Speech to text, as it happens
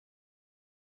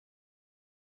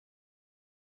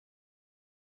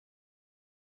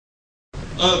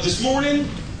This morning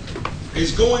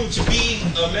is going to be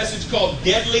a message called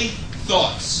Deadly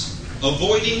Thoughts,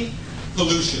 Avoiding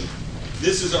Pollution.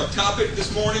 This is our topic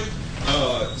this morning.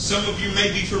 Some of you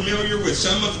may be familiar with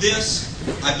some of this.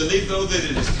 I believe, though, that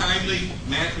it is timely.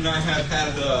 Matt and I have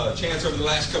had a chance over the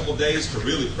last couple of days to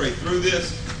really pray through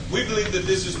this. We believe that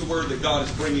this is the word that God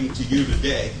is bringing to you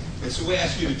today, and so we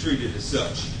ask you to treat it as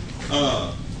such.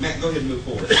 Matt, go ahead and move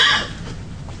forward.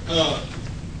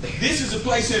 This is a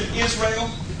place in Israel.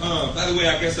 By the way,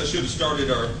 I guess I should have started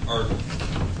our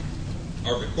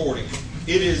recording.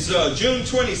 It is June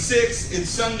 26th. It's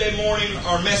Sunday morning.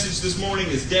 Our message this morning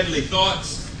is Deadly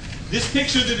Thoughts. This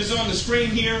picture that is on the screen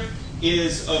here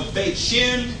is of Beit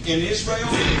Shean in Israel.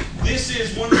 This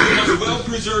is one of the most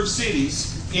well-preserved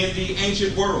cities in the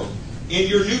ancient world. In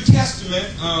your New Testament,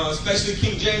 especially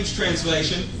King James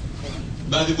translation,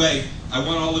 by the way, I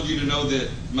want all of you to know that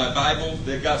my Bible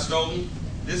that got stolen,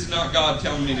 this is not God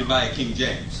telling me to buy a King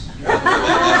James.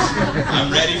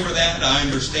 I'm ready for that. I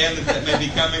understand that may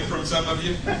be coming from some of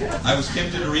you. I was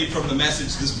tempted to read from the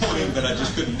Message this morning, but I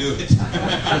just couldn't do it.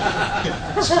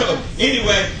 So,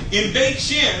 anyway, in Beit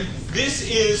Shean, this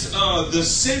is the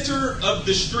center of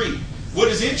the street. What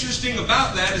is interesting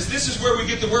about that is this is where we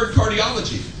get the word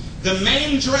cardiology. The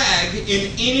main drag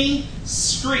in any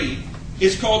street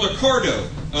is called a cardo,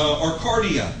 or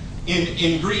cardia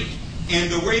in Greek. And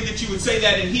the way that you would say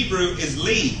that in Hebrew is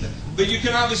lead. But you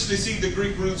can obviously see the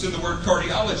Greek roots in the word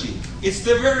cardiology. It's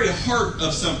the very heart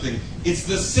of something. It's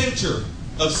the center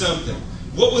of something.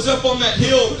 What was up on that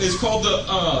hill is called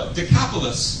the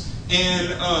Decapolis.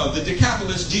 And the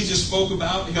Decapolis Jesus spoke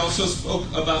about. He also spoke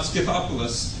about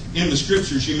Scythopolis in the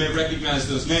Scriptures. You may recognize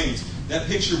those names. That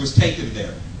picture was taken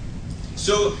there.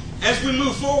 So as we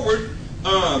move forward,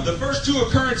 the first two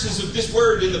occurrences of this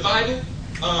word in the Bible,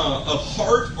 of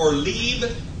heart or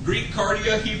lead, Greek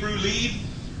cardia, Hebrew lead.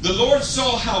 The Lord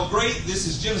saw how great, this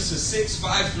is Genesis 6,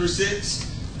 5 through 6.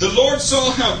 The Lord saw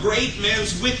how great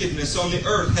man's wickedness on the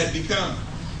earth had become,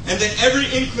 and that every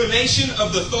inclination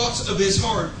of the thoughts of his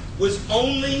heart was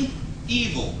only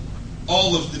evil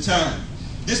all of the time.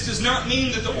 This does not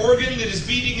mean that the organ that is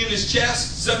beating in his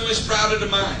chest suddenly sprouted a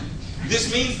mind.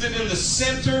 This means that in the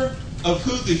center of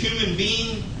who the human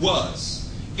being was,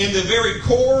 in the very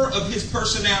core of his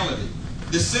personality,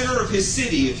 the center of his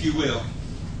city, if you will,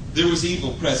 there was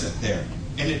evil present there,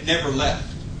 and it never left.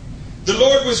 The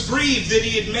Lord was grieved that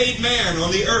he had made man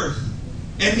on the earth,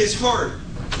 and his heart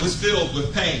was filled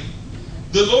with pain.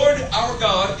 The Lord our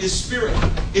God is spirit.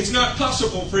 It's not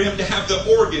possible for him to have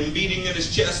the organ beating in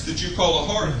his chest that you call a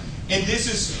heart. And this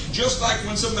is just like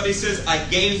when somebody says, I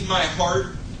gave my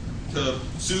heart to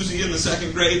Susie in the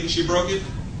second grade and she broke it.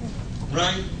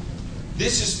 Right?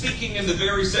 This is speaking in the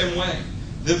very same way.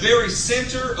 The very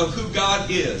center of who God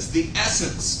is, the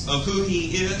essence of who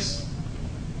he is,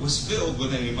 was filled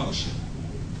with an emotion.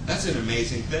 That's an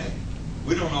amazing thing.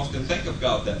 We don't often think of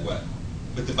God that way.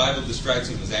 But the Bible describes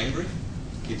him as angry.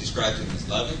 It describes him as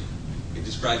loving. It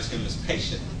describes him as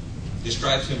patient. It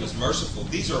describes him as merciful.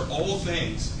 These are all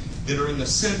things that are in the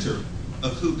center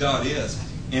of who God is.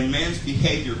 And man's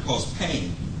behavior caused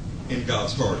pain in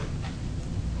God's heart.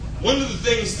 One of the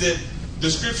things that the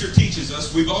Scripture teaches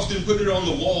us, we've often put it on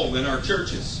the wall in our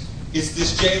churches, is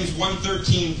this James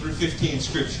 1:13 through 15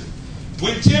 Scripture.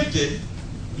 When tempted,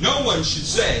 no one should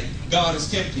say, God is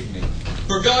tempting me.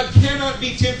 For God cannot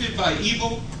be tempted by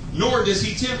evil, nor does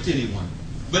he tempt anyone.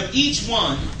 But each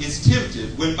one is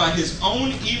tempted when by his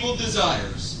own evil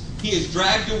desires he is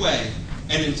dragged away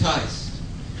and enticed.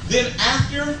 Then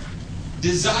after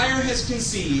desire has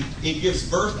conceived, it gives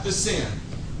birth to sin.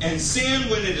 And sin,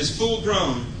 when it is full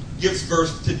grown, gives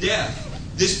birth to death.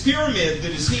 This pyramid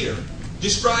that is here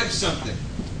describes something.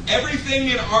 Everything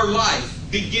in our life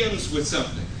begins with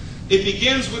something. It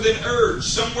begins with an urge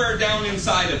somewhere down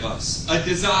inside of us, a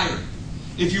desire.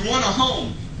 If you want a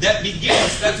home,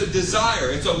 that's a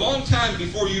desire. It's a long time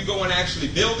before you go and actually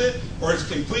build it, or it's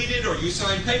completed, or you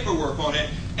sign paperwork on it.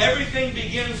 Everything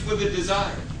begins with a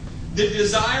desire. The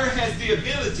desire has the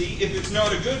ability, if it's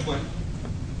not a good one,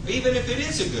 even if it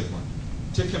is a good one,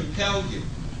 to compel you,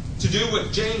 to do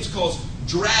what James calls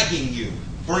dragging you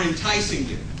or enticing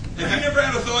you. Have you never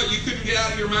had a thought you couldn't get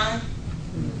out of your mind?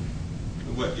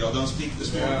 What, y'all don't speak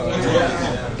this morning?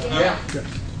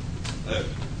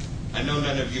 I know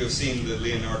none of you have seen the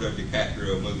Leonardo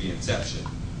DiCaprio movie Inception.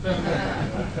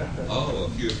 Oh, a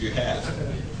few of you have.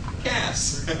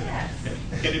 Yes.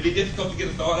 Can it be difficult to get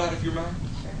a thought out of your mind?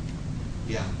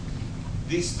 Yeah.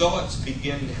 These thoughts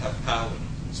begin to have power,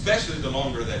 especially the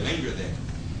longer they linger there.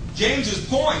 James's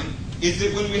point is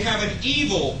that when we have an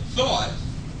evil thought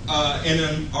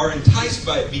and are enticed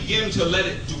by it, begin to let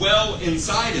it dwell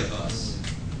inside of us,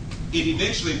 it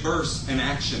eventually births an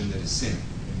action that is sin.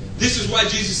 This is why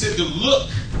Jesus said to look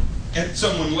at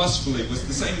someone lustfully was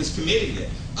the same as committing it.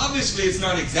 Obviously, it's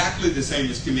not exactly the same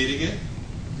as committing it,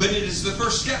 but it is the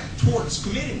first step towards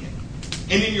committing it.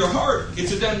 And in your heart,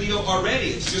 it's a done deal already.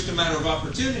 It's just a matter of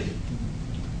opportunity.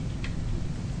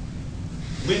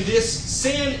 When this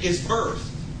sin is birthed,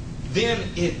 then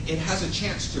it has a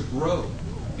chance to grow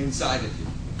inside of you.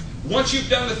 Once you've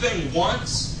done the thing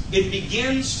once, it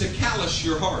begins to callous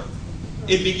your heart.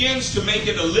 It begins to make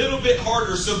it a little bit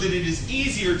harder so that it is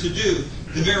easier to do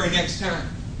the very next time.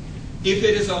 If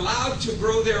it is allowed to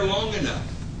grow there long enough,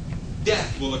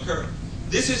 death will occur.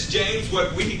 This is, James,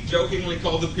 what we jokingly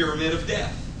call the pyramid of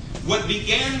death. What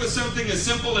began with something as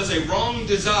simple as a wrong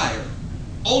desire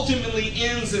ultimately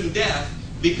ends in death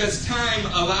because time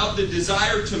allowed the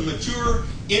desire to mature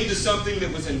into something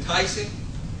that was enticing,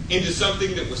 into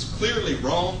something that was clearly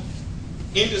wrong,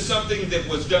 into something that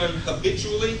was done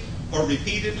habitually or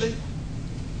repeatedly,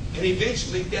 and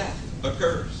eventually death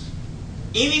occurs.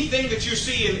 Anything that you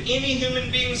see in any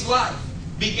human being's life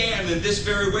began in this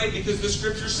very way because the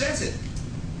Scripture says it.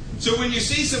 So when you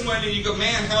see someone and you go,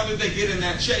 man, how did they get in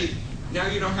that shape? Now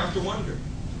you don't have to wonder.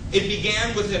 It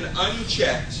began with an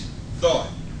unchecked thought.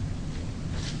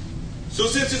 So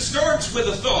since it starts with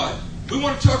a thought, we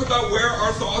want to talk about where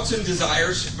our thoughts and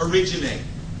desires originate.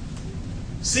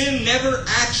 Sin never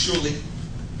actually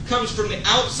comes from the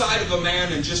outside of a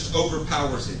man and just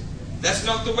overpowers it. That's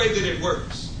not the way that it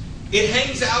works. It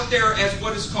hangs out there as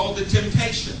what is called a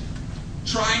temptation,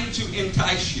 trying to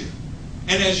entice you.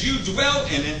 And as you dwell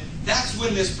in it, that's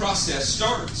when this process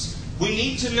starts. We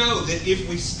need to know that if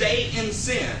we stay in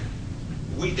sin,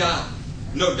 we die.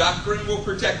 No doctrine will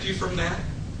protect you from that.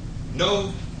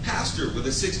 No pastor with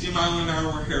a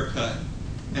 60-mile-an-hour haircut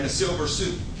and a silver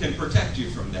suit can protect you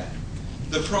from that.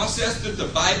 The process that the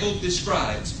Bible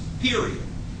describes, period,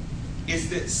 is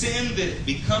that sin that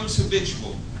becomes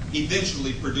habitual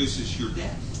eventually produces your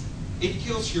death. It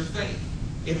kills your faith.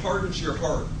 It hardens your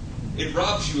heart. It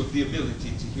robs you of the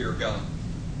ability to hear God.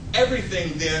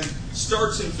 Everything then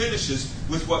starts and finishes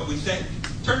with what we think.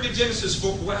 Turn to Genesis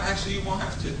 4. Well, actually, you won't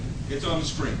have to. It's on the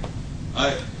screen.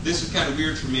 This is kind of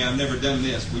weird for me. I've never done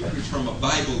this. We preach from a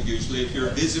Bible usually. If you're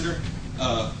a visitor,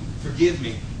 forgive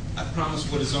me. I promise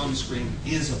what is on the screen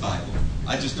is a Bible.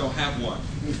 I just don't have one.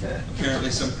 Apparently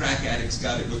some crack addicts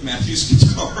got it with Matthew's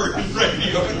guitar and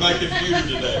radio in my computer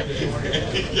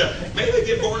today. Yeah, maybe they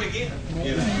get born again.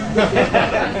 You know?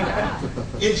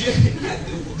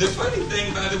 The funny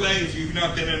thing, by the way, if you've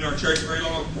not been in our church very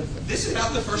long, this is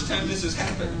not the first time this has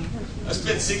happened. I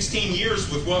spent 16 years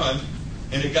with one,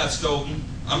 and it got stolen.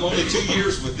 I'm only 2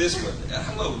 years with this one.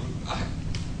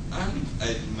 I'm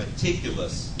a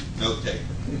meticulous note taker.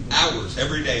 Hours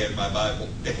every day in my Bible.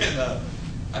 And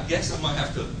I guess I might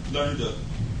have to learn to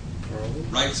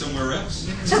write somewhere else.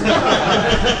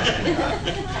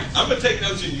 I'm going to take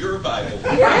notes in your Bible.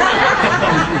 Look,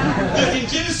 in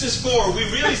Genesis 4, we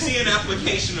really see an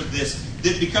application of this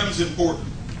that becomes important.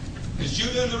 Is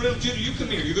Judah in the room? Judah, you come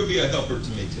here. You're going to be a helper to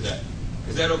me today.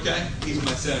 Is that okay? He's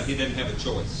my son. He doesn't have a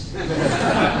choice.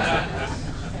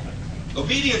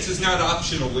 Obedience is not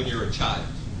optional when you're a child.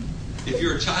 If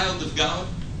you're a child of God,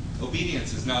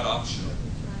 obedience is not optional.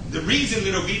 The reason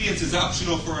that obedience is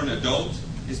optional for an adult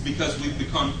is because we've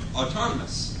become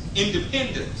autonomous,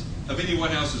 independent of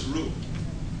anyone else's rule.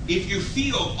 If you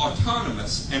feel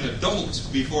autonomous and adult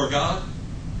before God,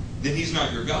 then He's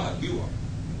not your God. You are.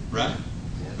 Right?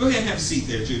 Go ahead and have a seat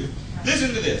there, Judah.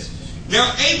 Listen to this.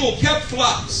 Now Abel kept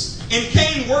flocks, and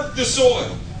Cain worked the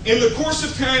soil. In the course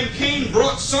of time, Cain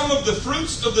brought some of the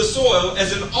fruits of the soil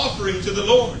as an offering to the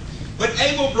Lord. But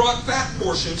Abel brought fat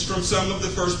portions from some of the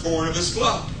firstborn of his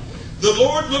flock. The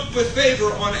Lord looked with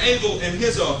favor on Abel and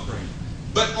his offering.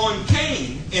 But on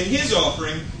Cain and his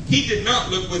offering, He did not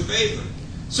look with favor.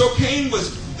 So Cain was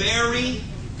very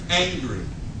angry,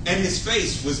 and his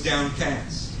face was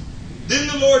downcast. Then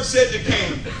the Lord said to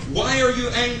Cain, "Why are you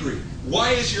angry?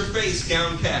 Why is your face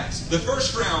downcast?" The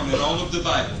first frown in all of the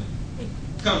Bible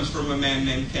comes from a man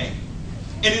named Cain.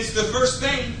 And it's the first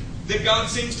thing that God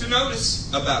seems to notice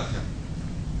about him.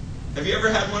 Have you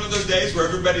ever had one of those days where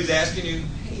everybody's asking you,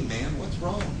 "Hey man, what's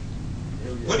wrong?"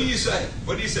 What do you say?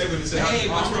 What do you say when they say, "Hey,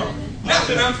 what's wrong?"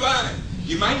 "Nothing, I'm fine."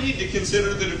 You might need to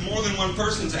consider that if more than one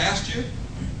person's asked you,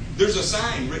 there's a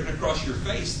sign written across your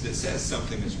face that says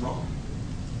something is wrong.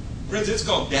 Friends, it's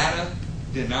called data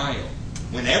denial.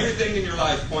 When everything in your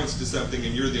life points to something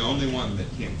and you're the only one that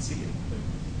can't see it.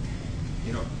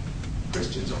 You know,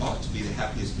 Christians ought to be the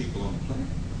happiest people on the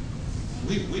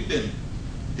planet. We've been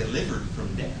delivered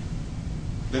from death.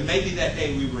 But maybe that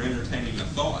day we were entertaining a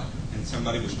thought and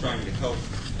somebody was trying to help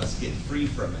us get free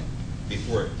from it.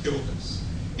 before it killed us.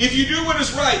 If you do what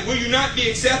is right, will you not be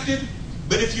accepted?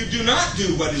 But if you do not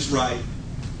do what is right,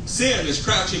 sin is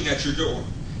crouching at your door.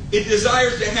 It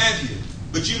desires to have you,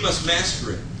 but you must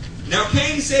master it. Now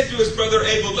Cain said to his brother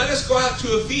Abel, let us go out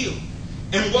to a field.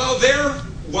 And while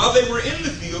they were in the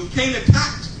field, Cain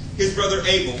attacked his brother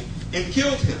Abel and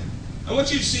killed him. I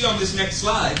want you to see on this next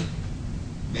slide,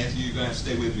 Matthew, you're going to have to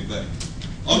stay with me, buddy.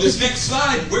 On this next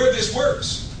slide, where this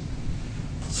works.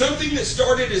 Something that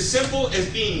started as simple as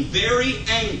being very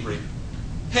angry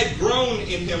had grown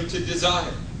in him to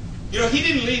desire. You know, he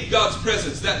didn't leave God's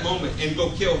presence that moment and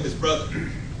go kill his brother.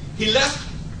 He left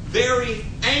very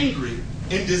angry,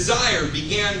 and desire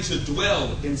began to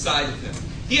dwell inside of him.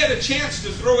 He had a chance to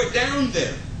throw it down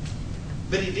there,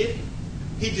 but he didn't.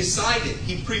 He decided,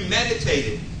 he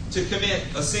premeditated to commit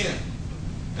a sin.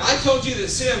 Now, I told you that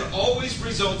sin always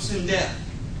results in death.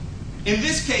 In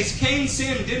this case, Cain's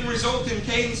sin didn't result in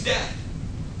Cain's death,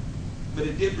 but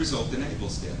it did result in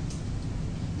Abel's death.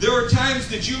 There are times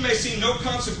that you may see no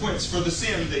consequence for the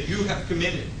sin that you have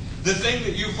committed, the thing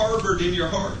that you've harbored in your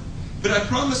heart. But I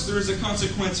promise there is a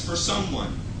consequence for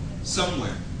someone,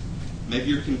 somewhere.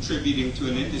 Maybe you're contributing to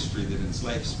an industry that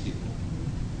enslaves people.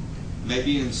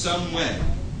 Maybe in some way,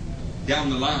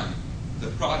 down the line, the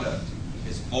product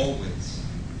is always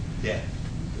death.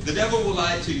 The devil will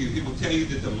lie to you. He will tell you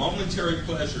that the momentary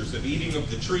pleasures of eating of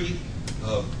the tree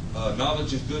of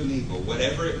knowledge of good and evil,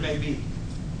 whatever it may be,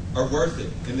 are worth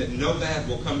it, and that no bad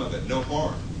will come of it, no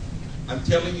harm. I'm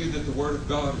telling you that the Word of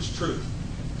God is truth,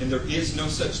 and there is no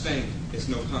such thing as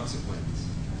no consequence.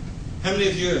 How many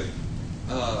of you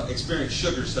have experienced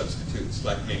sugar substitutes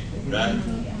like me, right?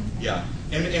 Yeah.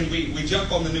 And we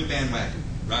jump on the new bandwagon,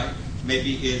 right?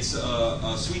 Maybe it's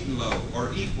Sweet and Low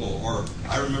or Equal, or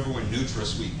I remember when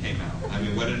NutraSweet came out. I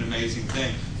mean, what an amazing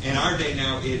thing. In our day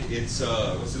now, it's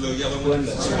what's the little yellow one?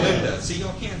 Splenda. See,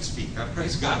 y'all can't speak. I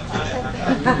praise God for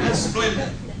that. It's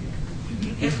Splenda.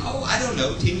 And I don't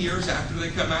know, 10 years after they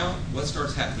come out, what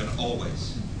starts happening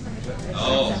always?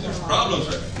 Oh, there's problems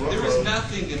with it. There is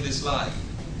nothing in this life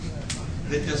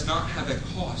that does not have a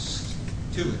cost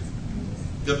to it.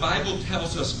 The Bible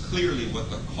tells us clearly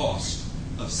what the cost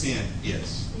of sin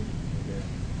is.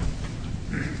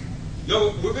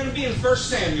 We're going to be in 1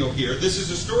 Samuel here. This is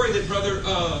a story that Brother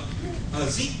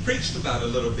Zeke preached about a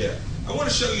little bit. I want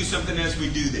to show you something as we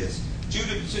do this.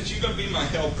 Judah, since you're going to be my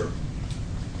helper,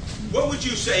 what would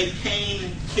you say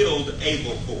Cain killed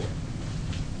Abel for?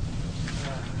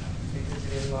 Because he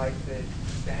didn't like that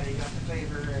Daddy got the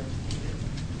favor. And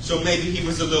so maybe he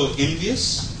was a little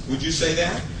envious? Would you say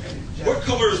that? What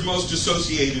color is most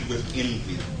associated with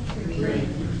envy?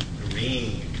 Green.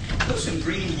 Green. Put some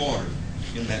green water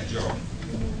in that jar.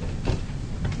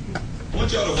 I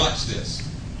want y'all to watch this.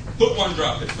 Put one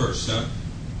drop at first, son.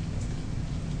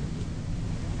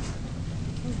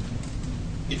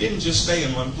 It didn't just stay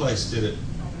in one place, did it?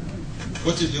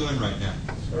 What's it doing right now?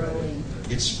 Spreading.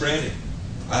 It's spreading.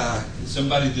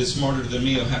 Somebody that's smarter than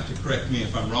me will have to correct me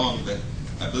if I'm wrong, but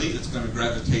I believe it's going to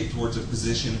gravitate towards a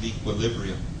position of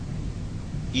equilibrium,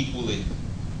 equally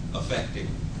affecting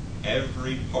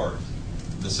every part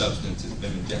the substance has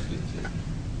been injected to.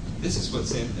 This is what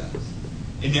sin does.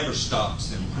 It never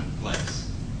stops in one place.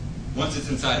 Once it's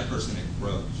inside a person, it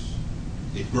grows.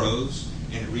 It grows,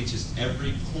 and it reaches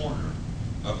every corner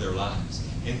of their lives.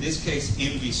 In this case,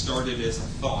 envy started as a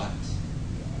thought,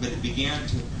 but it began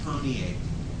to permeate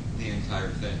the entire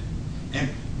thing. And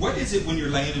what is it when you're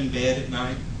laying in bed at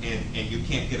night and you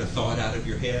can't get a thought out of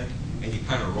your head and you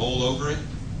kind of roll over it?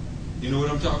 You know what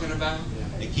I'm talking about?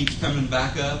 Yeah. It keeps coming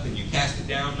back up and you cast it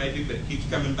down maybe, but it keeps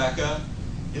coming back up.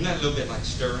 Isn't that a little bit like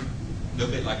stirring? A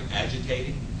little bit like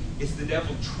agitating? It's the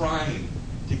devil trying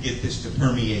to get this to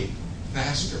permeate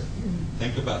faster.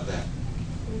 Think about that.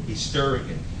 He's stirring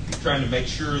it. He's trying to make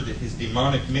sure that his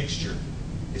demonic mixture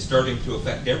is starting to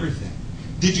affect everything.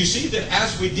 Did you see that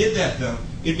as we did that, though,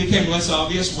 it became less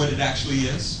obvious what it actually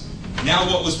is?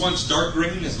 Now what was once dark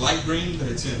green is light green, but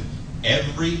it's in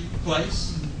every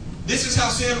place. This is how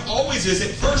sin always is.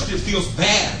 At first it feels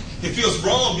bad. It feels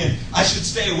wrong, and I should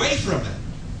stay away from it.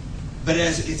 But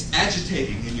as it's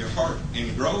agitating in your heart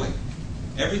and growing,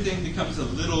 everything becomes a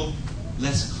little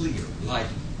less clear. Like,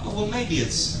 oh, well, maybe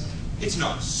it's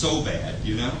not so bad,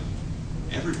 you know?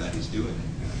 Everybody's doing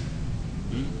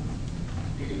it.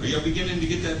 Are you beginning to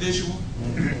get that visual?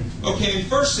 Okay, in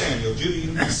 1 Samuel, Judy,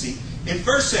 you can see. In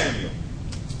 1 Samuel,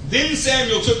 then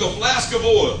Samuel took a flask of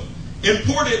oil and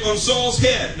poured it on Saul's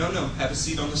head. No, have a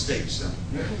seat on the stage, son.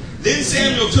 Then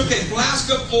Samuel took a flask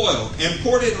of oil and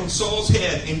poured it on Saul's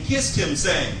head and kissed him,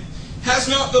 saying, "Has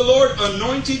not the Lord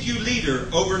anointed you leader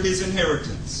over his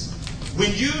inheritance?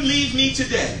 When you leave me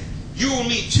today, you will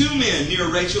meet two men near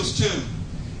Rachel's tomb,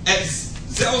 at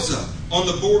Zelzah on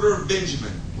the border of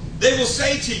Benjamin. They will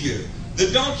say to you,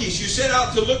 the donkeys you set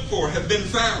out to look for have been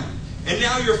found, and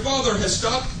now your father has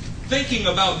stopped thinking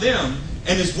about them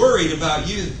and is worried about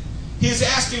you. He is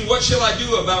asking, what shall I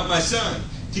do about my son?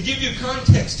 To give you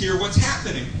context here, what's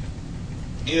happening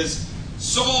is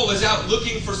Saul is out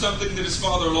looking for something that his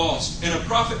father lost, and a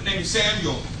prophet named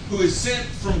Samuel, who is sent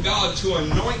from God to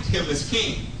anoint him as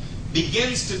king,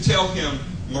 begins to tell him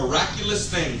miraculous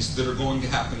things that are going to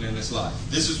happen in his life.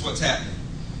 This is what's happening.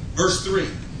 Verse 3.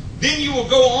 Then you will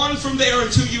go on from there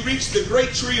until you reach the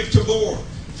great tree of Tabor.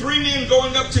 3 men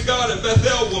going up to God at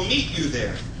Bethel will meet you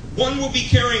there. One will be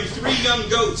carrying 3 young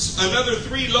goats, another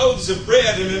 3 loaves of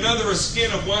bread, and another a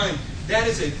skin of wine. That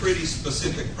is a pretty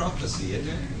specific prophecy, isn't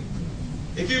it?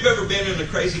 If you've ever been in a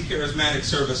crazy charismatic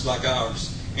service like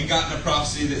ours and gotten a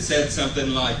prophecy that said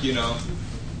something like,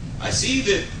 I see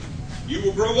that you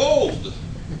will grow old.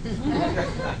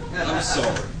 I'm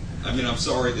sorry. I'm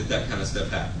sorry that kind of stuff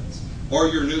happens. Or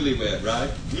you're newlywed, right?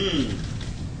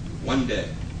 One day,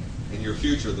 in your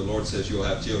future, the Lord says you'll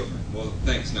have children. Well,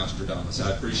 thanks, Nostradamus.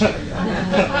 I appreciate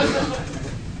that.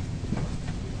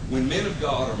 When men of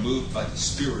God are moved by the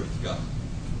Spirit of God,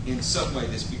 in some way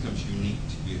this becomes unique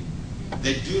to you.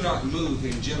 They do not move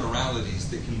in generalities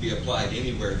that can be applied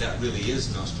anywhere. That really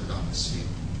is Nostradamus' field.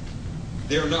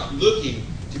 They're not looking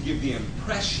to give the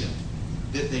impression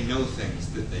that they know things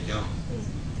that they don't.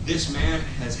 This man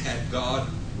has had God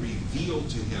reveal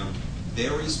to him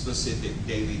very specific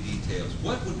daily details.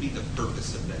 What would be the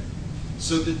purpose of that?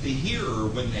 So that the hearer,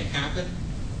 when they happen,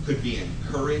 could be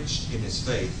encouraged in his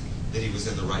faith that he was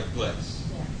in the right place.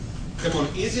 Come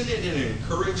on, isn't it an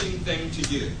encouraging thing to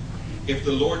do if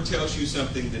the Lord tells you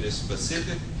something that is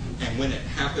specific and when it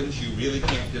happens you really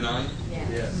can't deny it?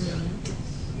 Yes.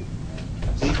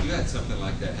 See, you had something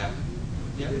like that happen.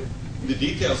 Yeah. The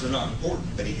details are not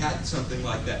important, but he had something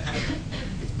like that happen.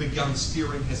 It's begun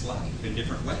steering his life in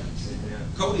different ways. Yeah.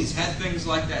 Cody's had things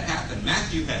like that happen.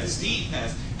 Matthew has. Steve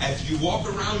has. As you walk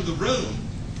around the room,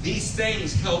 these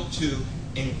things help to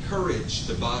encourage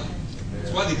the body.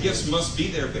 That's why the gifts must be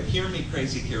there. But hear me,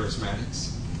 crazy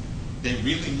charismatics. They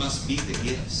really must be the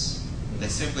gifts. They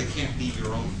simply can't be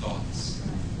your own thoughts.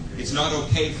 It's not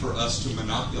okay for us to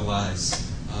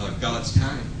monopolize God's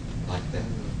time like that.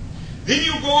 Then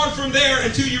you go on from there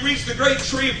until you reach the great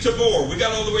tree of Tabor. We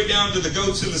got all the way down to the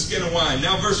goats and the skin of wine.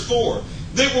 Now verse 4.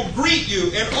 They will greet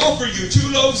you and offer you 2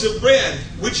 loaves of bread,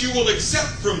 which you will accept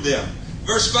from them.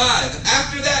 Verse 5.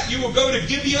 After that you will go to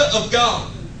Gibeah of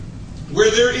God, where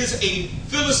there is a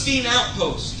Philistine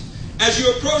outpost. As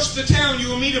you approach the town, you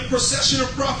will meet a procession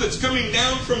of prophets coming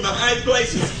down from the high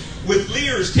places with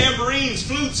lyres, tambourines,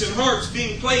 flutes, and harps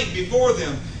being played before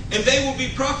them. And they will be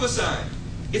prophesying.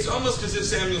 It's almost as if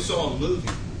Samuel saw a movie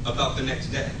about the next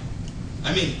day.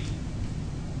 I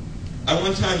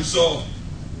one time saw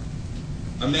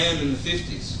a man in the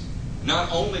 50s not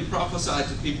only prophesied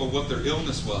to people what their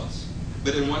illness was,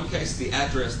 but in one case the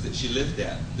address that she lived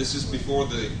at. This is before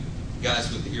the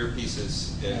guys with the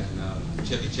earpieces in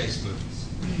Chevy Chase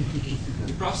movies.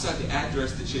 He prophesied the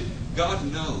address that God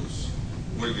knows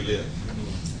where you live.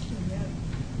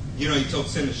 He told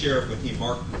Sennacherib when he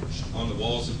marked on the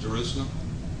walls of Jerusalem,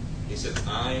 he said,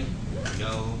 I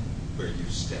know where you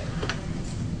stay.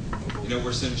 You know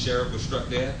where Sennacherib was struck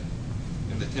dead?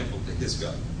 In the temple to his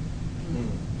God.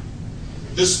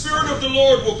 The Spirit of the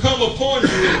Lord will come upon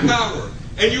you in power,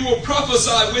 and you will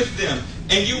prophesy with them,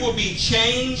 and you will be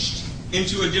changed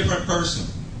into a different person.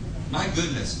 My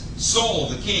goodness, Saul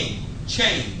the king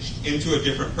changed into a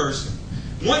different person.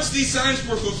 Once these signs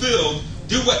were fulfilled,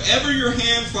 do whatever your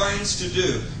hand finds to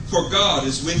do, for God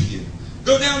is with you.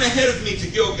 Go down ahead of me to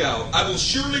Gilgal. I will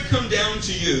surely come down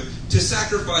to you to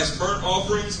sacrifice burnt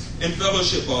offerings and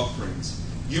fellowship offerings.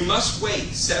 You must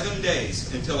wait 7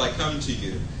 days until I come to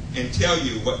you and tell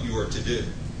you what you are to do.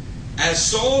 As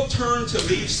Saul turned to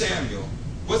leave Samuel,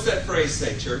 what's that phrase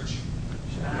say, church?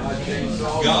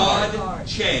 God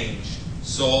changed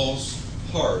Saul's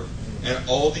heart, and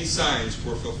all these signs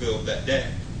were fulfilled that day.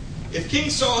 If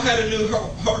King Saul had a new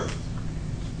heart,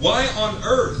 why on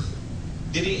earth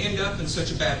did he end up in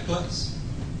such a bad place?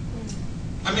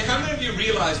 How many of you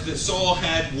realize that Saul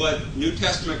had what New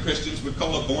Testament Christians would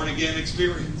call a born-again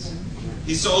experience?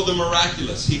 He saw the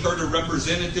miraculous. He heard a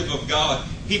representative of God.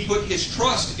 He put his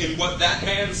trust in what that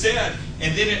man said,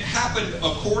 and then it happened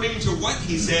according to what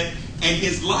he said, and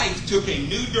his life took a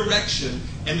new direction,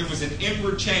 and there was an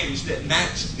inward change that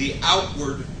matched the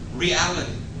outward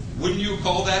reality. Wouldn't you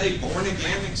call that a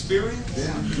born-again experience?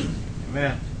 Yeah.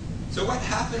 Amen. So what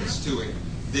happens to him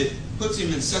that puts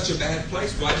him in such a bad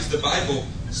place? Why does the Bible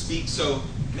speak so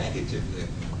negatively.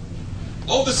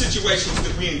 All the situations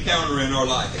that we encounter in our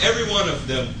life, every one of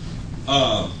them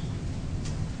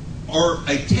are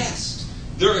a test.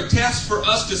 They're a test for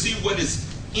us to see what is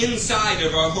inside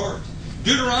of our heart.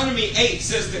 Deuteronomy 8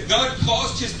 says that God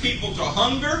caused His people to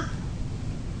hunger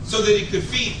so that He could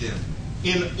feed them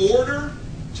in order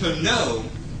to know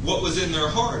what was in their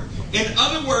heart. In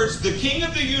other words, the King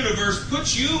of the universe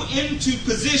puts you into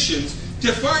positions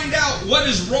to find out what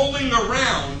is rolling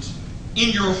around in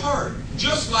your heart,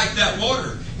 just like that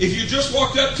water. If you just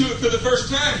walked up to it for the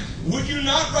first time, would you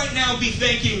not right now be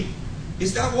thinking,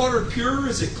 is that water pure?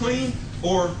 Is it clean?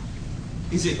 Or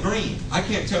is it green? I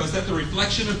can't tell. Is that the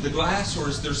reflection of the glass, or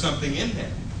is there something in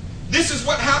there? This is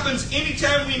what happens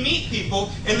anytime we meet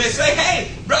people and they say,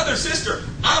 hey, brother, sister,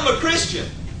 I'm a Christian.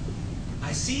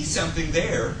 I see something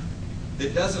there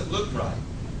that doesn't look right.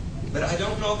 But I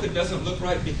don't know if it doesn't look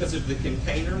right because of the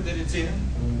container that it's in,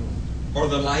 or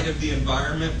the light of the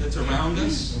environment that's around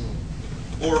us,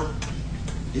 or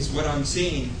is what I'm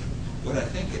seeing what I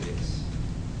think it is.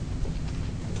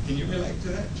 Can you relate to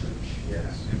that, church?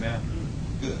 Yes. Amen.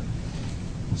 Good.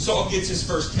 Saul gets his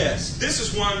first test. This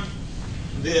is one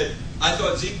that I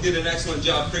thought Zeke did an excellent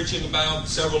job preaching about.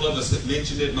 Several of us have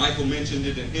mentioned it. Michael mentioned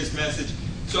it in his message.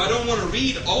 So I don't want to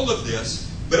read all of this,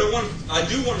 but I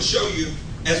do want to show you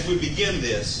as we begin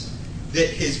this that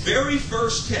his very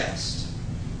first test,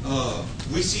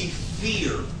 we see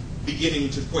fear beginning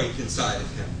to quake inside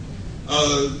of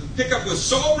him. Pick up with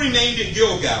Saul remained in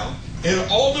Gilgal,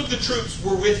 and all of the troops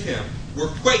were with him, were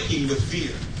quaking with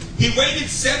fear. He waited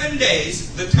 7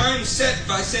 days, the time set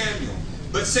by Samuel.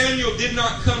 But Samuel did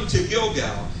not come to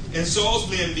Gilgal, and Saul's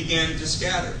men began to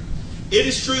scatter. It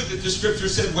is true that the Scripture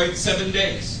said wait 7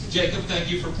 days. Jacob,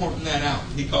 thank you for pointing that out.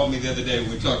 He called me the other day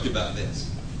when we talked about this.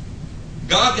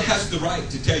 God has the right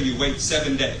to tell you wait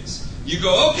 7 days. You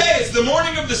go, okay, it's the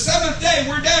morning of the 7th day.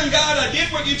 We're done, God. I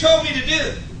did what you told me to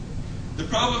do. The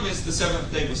problem is the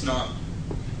 7th day was not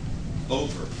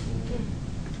over.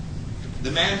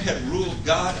 The man had ruled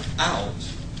God out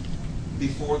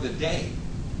before the day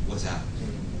was out.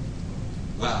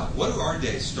 Wow, what do our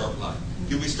days start like?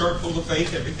 Do we start full of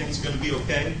faith, everything's going to be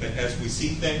okay? But as we see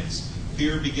things,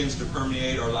 fear begins to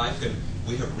permeate our life and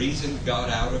we have reasoned God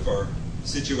out of our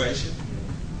situation.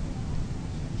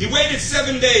 He waited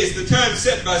 7 days, the time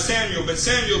set by Samuel, but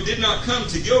Samuel did not come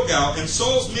to Gilgal, and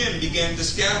Saul's men began to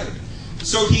scatter.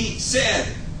 So he said,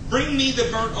 bring me the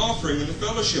burnt offering and the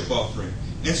fellowship offering.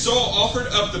 And Saul offered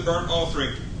up the burnt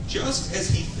offering. Just as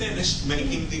he finished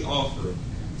making the offering,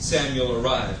 Samuel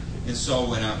arrived, and Saul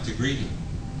went out to greet him.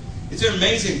 It's an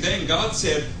amazing thing. God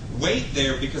said, wait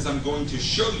there because I'm going to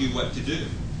show you what to do.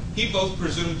 He both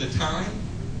presumed the time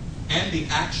and the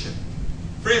action.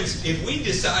 Friends, if we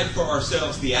decide for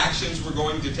ourselves the actions we're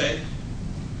going to take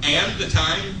and the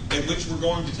time at which we're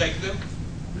going to take them,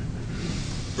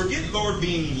 forget Lord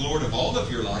being Lord of all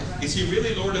of your life. Is He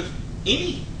really Lord of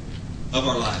any of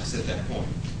our lives at that point?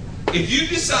 If you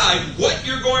decide what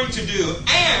you're going to do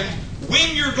and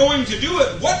when you're going to do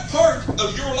it, what part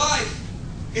of your life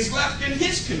is left in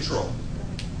His control?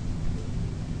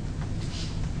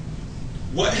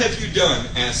 What have you done?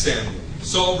 Asked Samuel.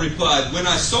 Saul replied, when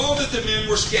I saw that the men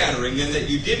were scattering and that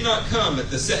you did not come at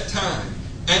the set time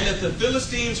and that the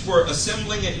Philistines were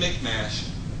assembling at Michmash,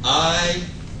 I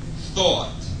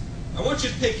thought. I want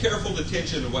you to pay careful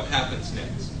attention to what happens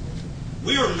next.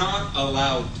 We are not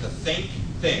allowed to think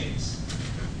things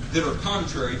that are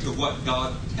contrary to what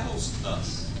God tells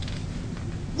us.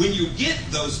 When you get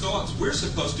those thoughts, we're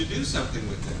supposed to do something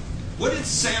with them. What did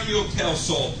Samuel tell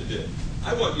Saul to do?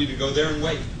 I want you to go there and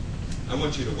wait. I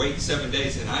want you to wait 7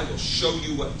 days and I will show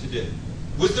you what to do.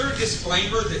 Was there a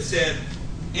disclaimer that said,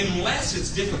 unless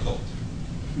it's difficult,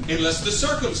 unless the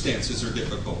circumstances are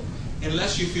difficult,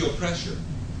 unless you feel pressure?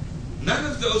 None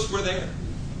of those were there.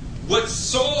 What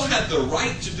Saul had the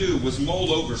right to do was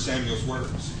mull over Samuel's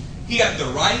words. He had the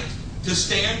right to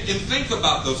stand and think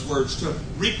about those words, to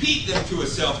repeat them to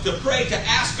himself, to pray, to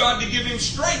ask God to give him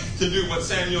strength to do what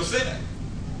Samuel said.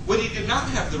 What he did not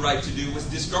have the right to do was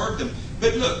discard them.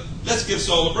 But look, let's give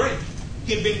Saul a break.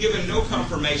 He had been given no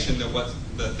confirmation that what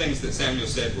the things that Samuel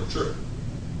said were true.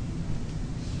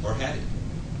 Or had he?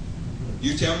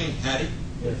 You tell me, had he?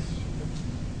 Yes.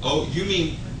 Oh, you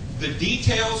mean the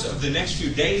details of the next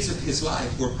few days of his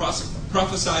life were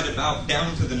prophesied about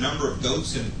down to the number of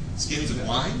goats and skins of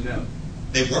wine? No.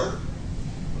 They were.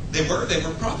 They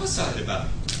were prophesied about.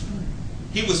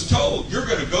 He was told, you're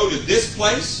going to go to this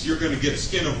place, you're going to get a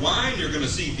skin of wine, you're going to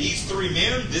see these 3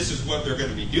 men, this is what they're going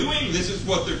to be doing, this is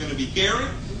what they're going to be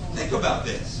carrying. Think about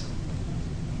this.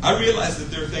 I realize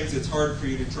that there are things it's hard for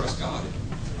you to trust God in.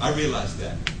 I realize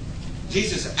that.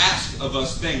 Jesus asks of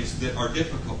us things that are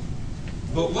difficult.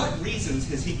 But what reasons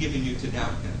has He given you to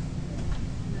doubt Him?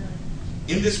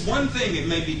 In this one thing it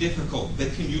may be difficult,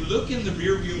 but can you look in the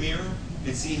rearview mirror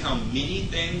and see how many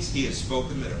things He has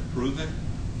spoken that are proven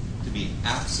to be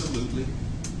absolutely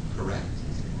correct?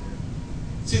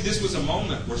 See, this was a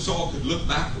moment where Saul could look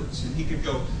backwards and he could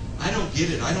go, I don't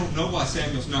get it. I don't know why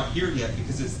Samuel's not here yet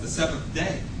because it's the seventh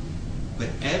day. But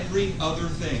every other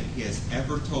thing he has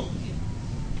ever told me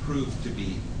proved to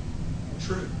be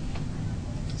true.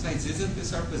 Saints, isn't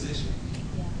this our position?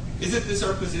 Isn't this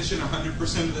our position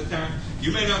 100% of the time?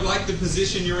 You may not like the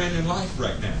position you're in life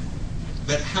right now.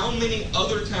 But how many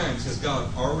other times has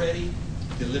God already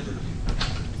delivered you?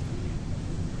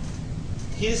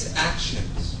 His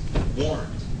actions warrant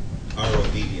our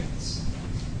obedience.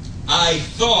 I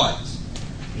thought,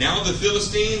 now the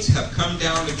Philistines have come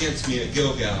down against me at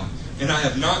Gilgal, and I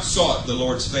have not sought the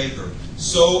Lord's favor.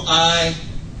 So I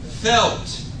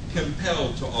felt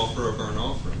compelled to offer a burnt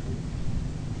offering.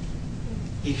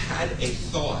 He had a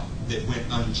thought that went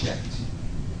unchecked.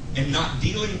 And not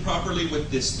dealing properly with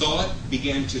this thought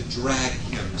began to drag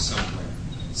him somewhere.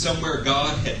 Somewhere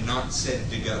God had not said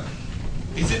to go.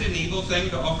 Is it an evil thing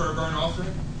to offer a burnt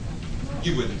offering?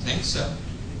 You wouldn't think so.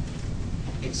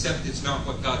 Except it's not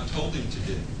what God told him to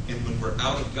do. And when we're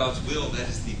out of God's will, that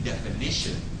is the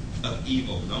definition of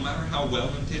evil, no matter how well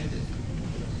intended.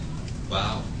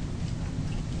 Wow.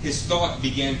 His thought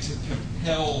began to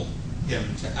compel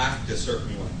him to act a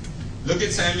certain way. Look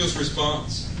at Samuel's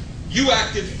response. You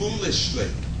acted foolishly.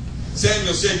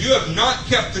 Samuel said, you have not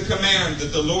kept the command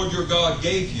that the Lord your God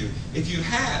gave you. If you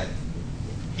had,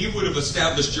 He would have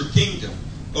established your kingdom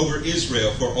over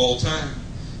Israel for all time.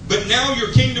 But now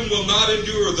your kingdom will not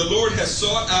endure. The Lord has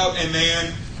sought out a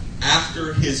man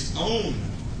after His own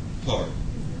heart.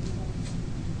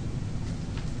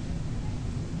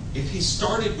 If he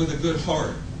started with a good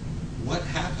heart, what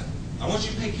happened? I want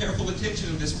you to pay careful attention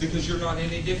to this because you're not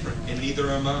any different, and neither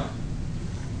am I.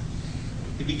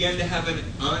 He began to have an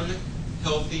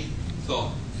unhealthy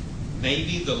thought.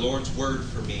 Maybe the Lord's word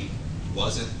for me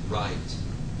wasn't right,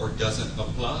 or doesn't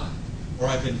apply, or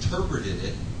I've interpreted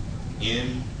it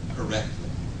incorrectly.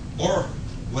 Or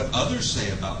what others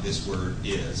say about this word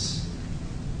is,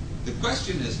 the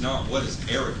question is not what does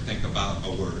Eric think about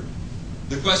a word.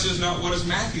 The question is not what does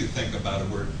Matthew think about a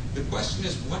word. The question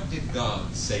is what did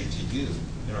God say to you,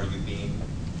 and are you being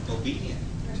obedient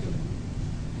to it?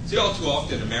 See, all too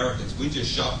often Americans, we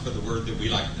just shop for the word that we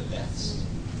like the best.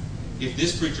 If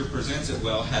this preacher presents it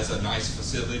well, has a nice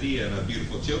facility and a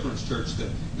beautiful children's church,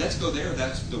 then let's go there.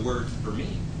 That's the word for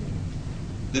me.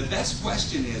 The best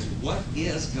question is, what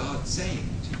is God saying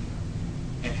to you?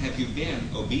 And have you been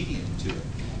obedient to it?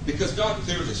 Because God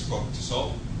clearly spoke to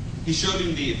Saul. He showed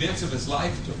him the events of his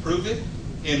life to prove it.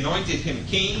 He anointed him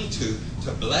king to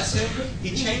bless him.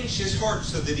 He changed his heart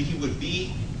so that he would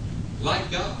be like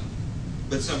God.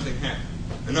 But something happened.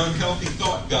 An unhealthy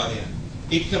thought got in.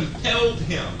 It compelled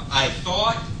him. I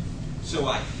thought, so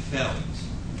I felt.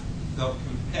 Felt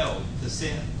compelled to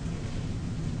sin.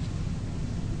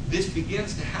 This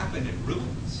begins to happen. It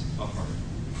ruins a heart.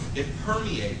 It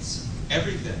permeates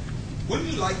everything. Wouldn't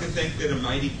you like to think that a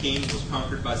mighty king was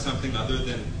conquered by something other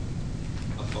than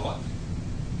a thought?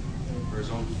 Or his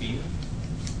own fear?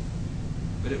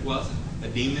 But it wasn't. A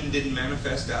demon didn't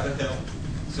manifest out of hell.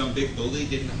 Some big bully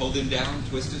didn't hold him down,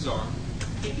 twist his arm.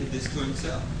 He did this to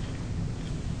himself.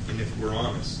 And if we're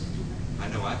honest, I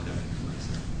know I've done it to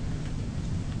myself.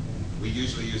 We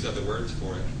usually use other words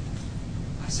for it.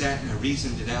 I sat and I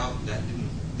reasoned it out. That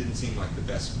didn't seem like the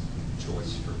best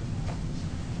choice for me.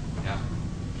 Now,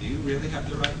 do you really have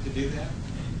the right to do that?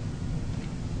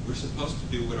 We're supposed to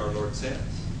do what our Lord says.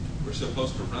 We're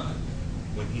supposed to run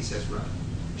when He says run.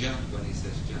 Jump when He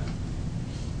says jump.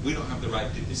 We don't have the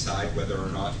right to decide whether or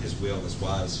not His will is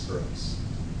wise for us.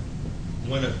 I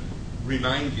want to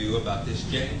remind you about this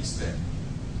James thing.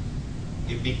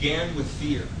 It began with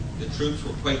fear. The troops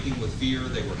were quaking with fear.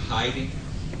 They were hiding.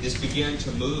 This began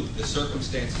to move. The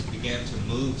circumstances began to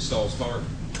move Saul's heart.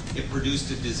 It produced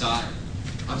a desire.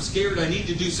 I'm scared. I need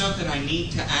to do something. I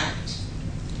need to act.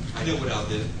 I know what I'll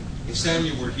do. If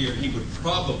Samuel were here, he would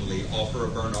probably offer a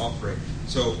burnt offering.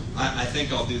 So I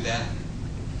think I'll do that.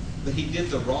 But he did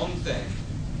the wrong thing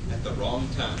at the wrong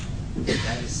time.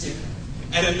 That is sin.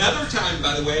 At another time,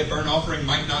 by the way, a burnt offering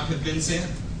might not have been sin.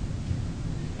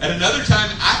 At another time,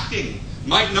 acting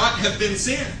might not have been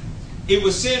sin. It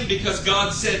was sin because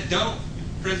God said don't.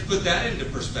 Friends, put that into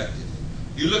perspective.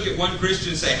 You look at one Christian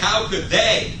and say, how could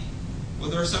they? Well,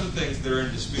 there are some things that are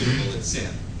indisputable. It's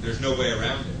sin. There's no way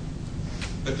around it.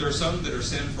 But there are some that are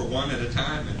sin for one at a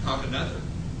time and not another.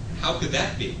 How could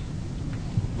that be?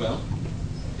 Well,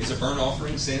 Is a burnt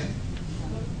offering sin?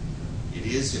 It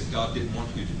is if God didn't want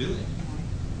you to do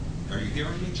it. Are you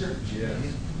hearing me, church? Yes.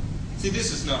 See,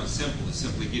 this is not as simple as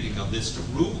simply getting a list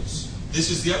of rules.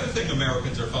 This is the other thing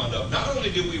Americans are fond of. Not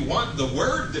only do we want the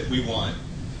word that we want,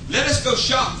 let us go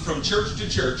shop from church to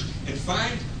church and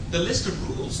find the list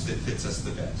of rules that fits us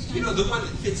the best. You know, the one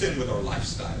that fits in with our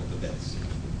lifestyle the best.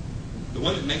 The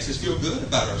one that makes us feel good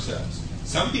about ourselves.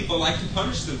 Some people like to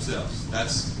punish themselves.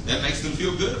 That makes them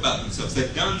feel good about themselves.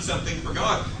 They've done something for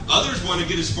God. Others want to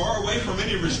get as far away from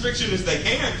any restriction as they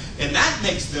can, and that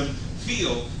makes them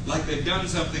feel like they've done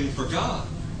something for God.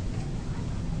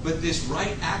 But this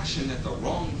right action at the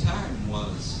wrong time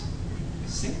was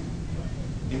sin.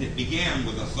 And it began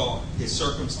with a thought. His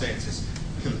circumstances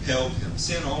compelled him.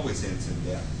 Sin always ends in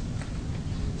death.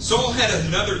 Saul had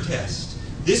another test.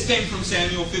 This came from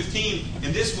Samuel 15,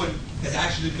 and this one has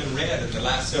actually been read in the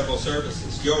last several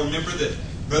services. You'll remember that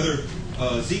Brother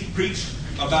Zeke preached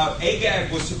about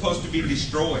Agag was supposed to be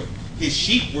destroyed. His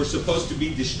sheep were supposed to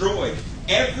be destroyed.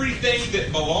 Everything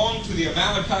that belonged to the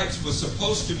Amalekites was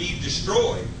supposed to be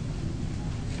destroyed.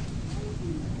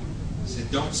 He said,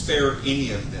 don't spare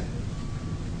any of them.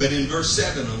 But in verse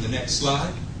 7 on the next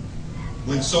slide,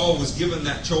 when Saul was given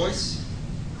that choice,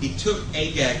 he took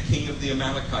Agag, king of the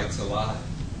Amalekites, alive.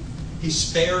 He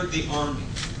spared the army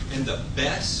and the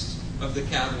best of the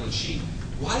cattle and sheep.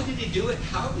 Why did he do it?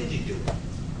 How did he do it?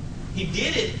 He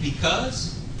did it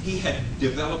because he had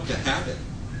developed a habit.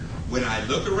 When I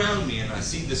look around me and I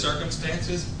see the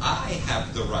circumstances, I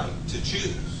have the right to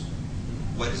choose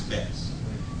what is best.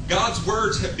 God's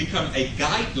words have become a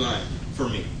guideline for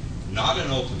me, not an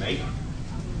ultimatum,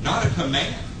 not a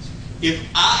command. If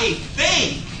I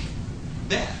think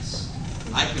best,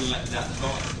 I can let that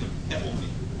thought compel me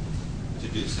to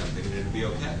do something and it'll be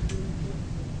okay.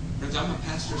 Friends, I'm a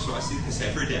pastor, so I see this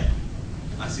every day.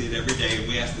 I see it every day, and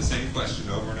we ask the same question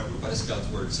over and over. What does God's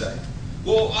Word say?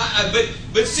 Well,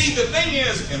 but see, the thing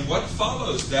is, and what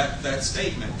follows that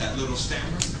statement, that little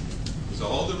stammer, is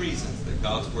all the reasons that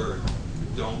God's Word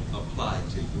don't apply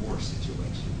to your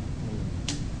situation.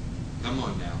 Come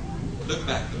on now. Look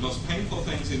back. The most painful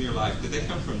things in your life, did they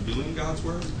come from doing God's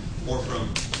Word or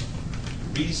from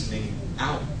reasoning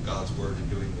out God's Word and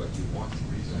doing what you want to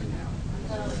reason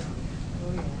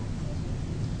out?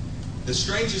 The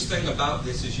strangest thing about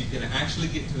this is you can actually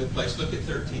get to the place, look at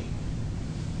 13.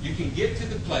 You can get to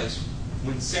the place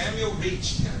when Samuel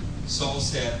reached him, Saul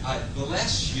said, I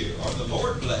bless you, or the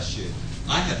Lord bless you.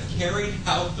 I have carried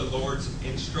out the Lord's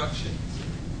instructions.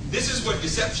 This is what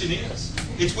deception is.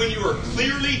 It's when you are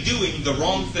clearly doing the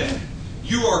wrong thing.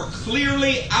 You are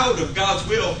clearly out of God's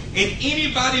will, and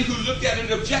anybody who looked at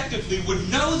it objectively would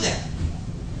know that.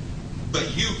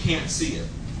 But you can't see it.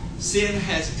 Sin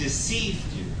has deceived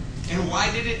you. And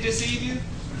why did it deceive you?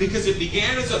 Because it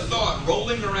began as a thought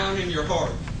rolling around in your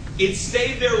heart. It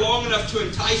stayed there long enough to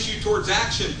entice you towards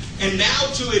action. And now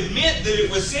to admit that it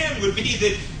was sin would be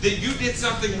that you did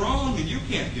something wrong, and you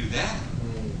can't do that.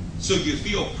 So you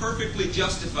feel perfectly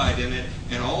justified in it,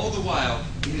 and all the while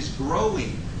it is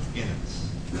growing in us.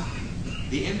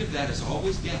 The end of that is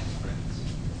always death, friends.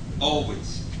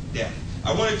 Always death.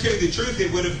 I want to tell you the truth,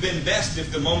 it would have been best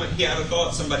if the moment he had a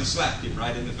thought, somebody slapped him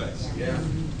right in the face. Yeah.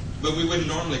 But we wouldn't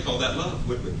normally call that love,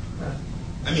 would we?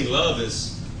 I mean, love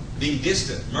is being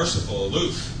distant, merciful,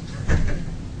 aloof.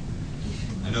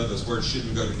 I know those words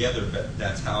shouldn't go together, but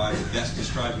that's how I would best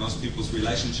describe most people's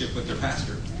relationship with their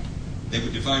pastor. They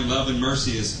would define love and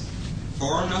mercy as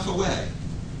far enough away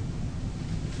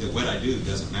that what I do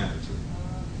doesn't matter to them.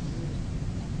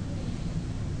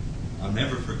 I'll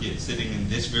never forget sitting in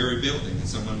this very building and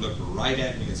someone looked right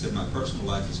at me and said, my personal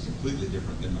life is completely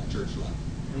different than my church life.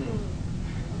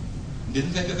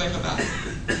 Didn't think a thing about it.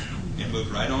 And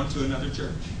moved right on to another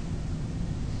church.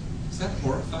 Is that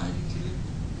horrifying to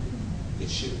you? It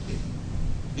should be.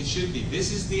 It should be.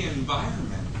 This is the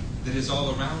environment that is all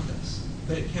around us.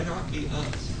 But it cannot be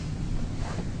us.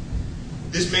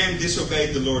 This man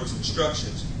disobeyed the Lord's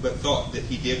instructions, but thought that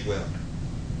he did well.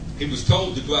 He was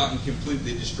told to go out and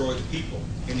completely destroy the people,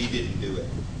 and he didn't do it.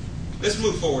 Let's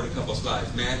move forward a couple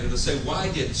slides, man, and let's say, why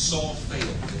did Saul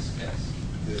fail this test?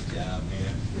 Good job,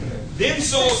 man. Then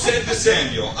Saul said to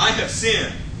Samuel, I have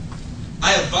sinned.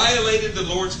 I have violated the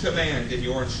Lord's command and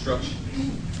your instruction.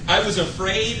 I was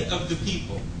afraid of the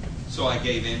people, so I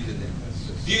gave in to them.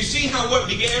 Do you see how what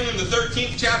began in the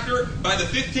 13th chapter, by the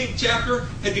 15th chapter,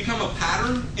 had become a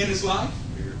pattern in his life?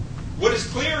 What is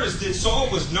clear is that Saul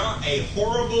was not a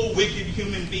horrible, wicked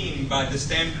human being by the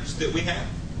standards that we have.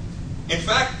 In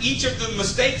fact, each of the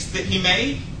mistakes that he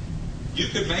made, you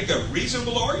could make a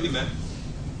reasonable argument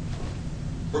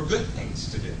were good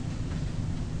things to do.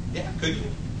 Yeah, could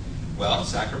you? Well,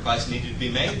 sacrifice needed to be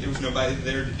made. There was nobody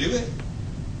there to do it.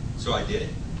 So I did it.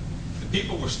 The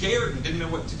people were scared and didn't know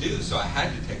what to do, so I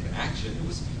had to take an action. It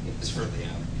was for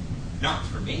them, not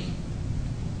for me.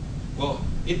 Well,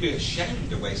 it'd be a shame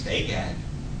to waste Agag.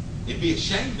 It'd be a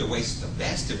shame to waste the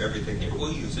best of everything here.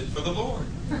 We'll use it for the Lord.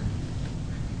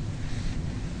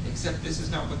 Except this is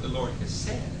not what the Lord has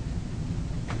said.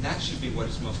 And that should be what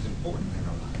is most important in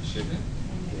our lives, shouldn't it?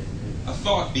 A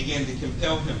thought began to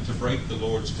compel him to break the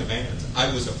Lord's commands.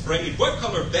 I was afraid. What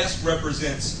color best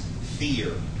represents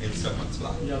fear in someone's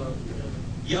life? Yellow.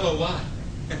 Yellow what?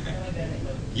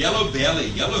 Yellow belly,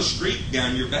 yellow streak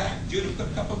down your back. Judah, put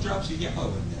a couple drops of yellow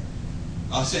in there.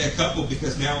 I'll say a couple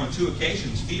because now on 2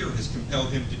 occasions fear has compelled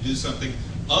him to do something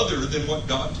other than what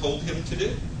God told him to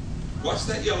do. Watch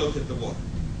that yellow hit the water.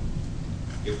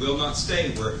 It will not stay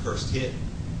where it first hit.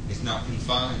 It's not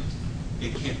confined.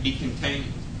 It can't be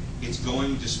contained. It's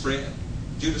going to spread.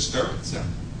 Judah, stir it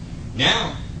some.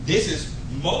 Now, this is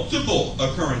multiple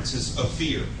occurrences of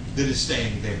fear that is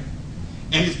staying there.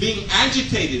 And is being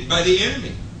agitated by the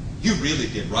enemy. You really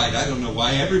did right. I don't know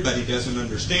why everybody doesn't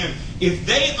understand. If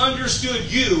they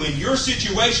understood you in your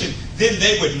situation, then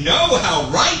they would know how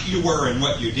right you were in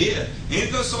what you did. Any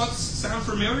of those thoughts sound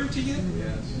familiar to you?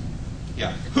 Yes.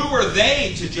 Yeah. Who are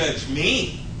they to judge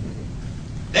me?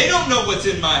 They don't know what's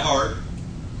in my heart.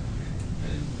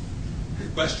 The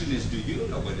question is, do you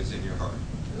know what is in your heart?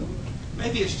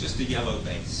 Maybe it's just a yellow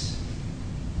base.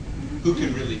 Who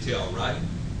can really tell, right?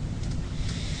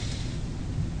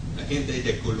 La gente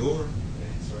de color.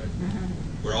 That's right.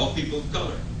 We're all people of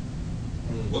color.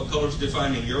 What color's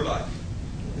defining your life?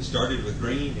 It started with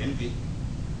green, envy.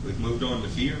 We've moved on to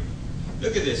fear.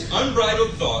 Look at this.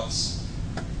 Unbridled thoughts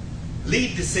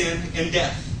lead to sin and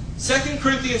death. 2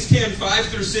 Corinthians 10, 5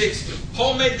 through 6,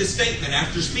 Paul made the statement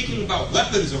after speaking about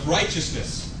weapons of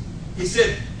righteousness. He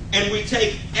said, and we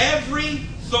take every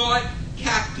thought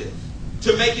captive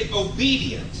to make it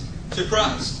obedient to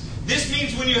Christ. This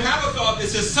means when you have a thought that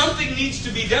says something needs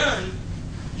to be done,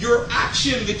 your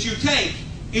action that you take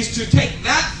is to take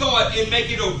that thought and make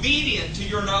it obedient to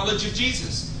your knowledge of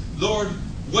Jesus. Lord,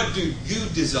 what do you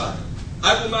desire?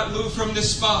 I will not move from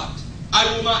this spot.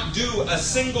 I will not do a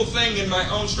single thing in my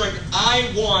own strength.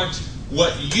 I want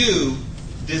what you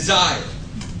desire.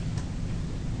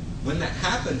 When that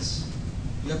happens,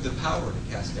 you have the power to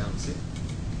cast down sin.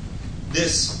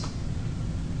 This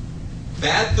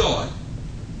bad thought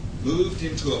moved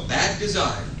into a bad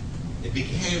desire. It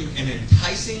became an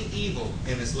enticing evil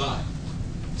in his life.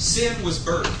 Sin was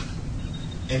birthed.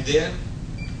 And then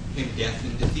came death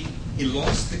and defeat. He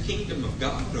lost the kingdom of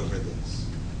God over this.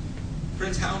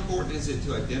 Friends, how important is it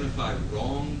to identify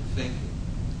wrong thinking?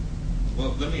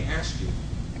 Well, let me ask you,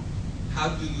 how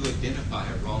do you identify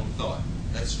a wrong thought?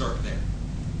 Let's start there.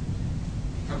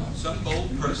 Come on, some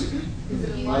bold person.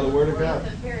 By the Word of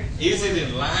God. Is it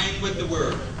in line with the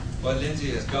Word? Well, Lindsay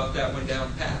has got that one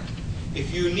down pat.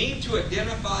 If you need to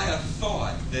identify a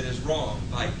thought that is wrong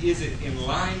by is it in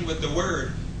line with the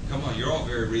Word, come on, you're all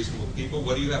very reasonable people.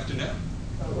 What do you have to know?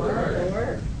 The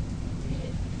Word.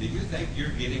 Do you think you're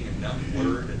getting enough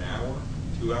Word an hour,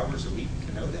 2 hours a week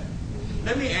to know that?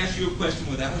 Let me ask you a question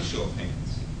without a show of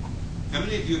hands. How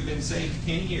many of you have been saved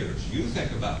 10 years? You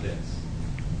think about this.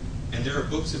 And there are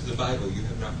books of the Bible you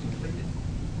have not completed.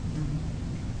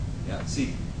 Yeah,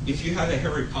 see, if you had a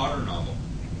Harry Potter novel,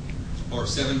 or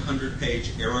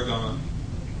 700-page Aragon,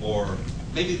 or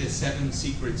maybe the 7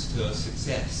 Secrets to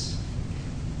Success,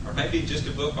 or maybe just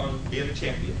a book on being a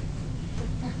champion,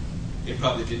 it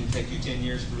probably didn't take you 10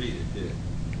 years to read it, did it?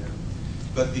 No.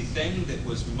 But the thing that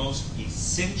was most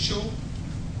essential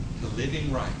to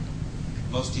living right,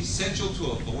 most essential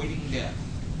to avoiding death,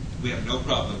 we have no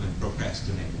problem in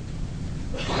procrastinating.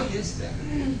 Why is that?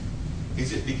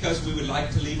 Is it because we would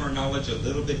like to leave our knowledge a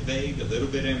little bit vague, a little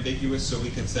bit ambiguous, so we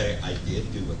can say, I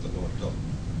did do what the Lord told me?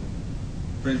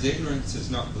 Friends, ignorance is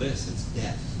not bliss, it's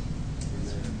death.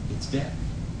 It's death.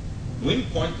 We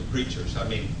can point to preachers. I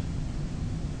mean,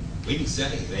 we can say,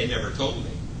 they never told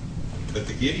me. But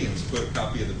the Gideons put a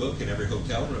copy of the book in every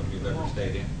hotel room you've ever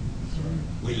stayed in.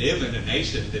 We live in a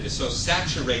nation that is so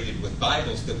saturated with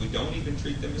Bibles that we don't even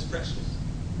treat them as precious.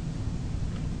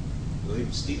 We'll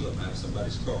even steal them out of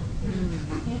somebody's car.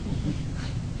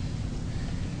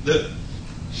 The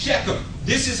Shechem.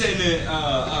 This is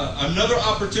another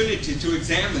opportunity to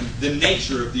examine the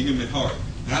nature of the human heart.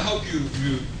 And I hope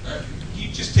you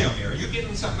just tell me, are you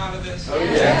getting something out of this? Oh,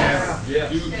 yeah.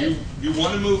 You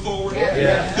want to move forward?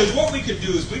 Yeah. Because what we could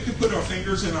do is we could put our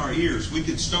fingers in our ears, we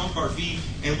could stomp our feet,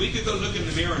 and we could go look in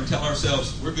the mirror and tell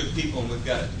ourselves, we're good people and we've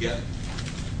got it together.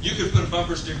 You could put a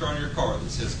bumper sticker on your car that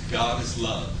says, God is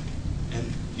love.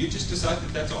 And you just decide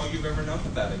that that's all you've ever known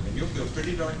about him, and you'll feel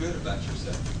pretty darn good about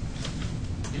yourself.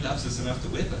 He loves us enough to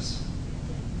whip us.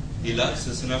 He loves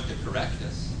us enough to correct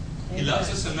us. He loves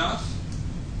us enough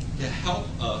to help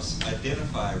us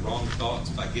identify wrong thoughts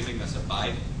by giving us a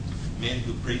Bible, men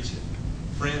who preach it,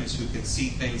 friends who can see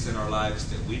things in our lives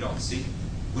that we don't see.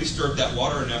 We stirred that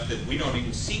water enough that we don't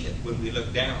even see it when we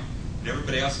look down. And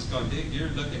everybody else is going, dude, you're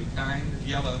looking kind of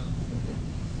yellow.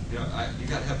 You know, you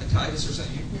got hepatitis or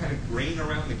something. You're kind of green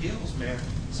around the gills, man.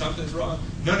 Something's wrong.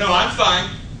 No, I'm fine.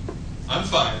 I'm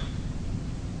fine.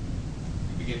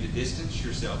 You begin to distance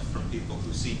yourself from people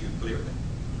who see you clearly.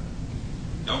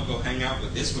 Don't go hang out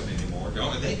with this one anymore.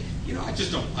 Don't they? You know, I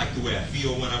just don't like the way I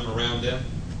feel when I'm around them.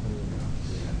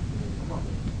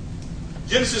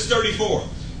 Genesis 34.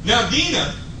 Now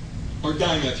Dinah, or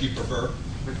Dinah if you prefer,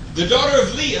 the daughter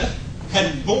of Leah,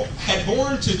 had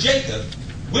born to Jacob,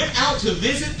 went out to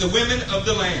visit the women of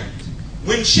the land.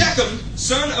 When Shechem,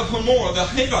 son of Hamor the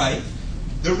Hivite,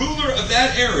 the ruler of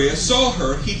that area, saw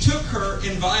her, he took her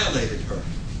and violated her.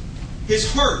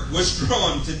 His heart was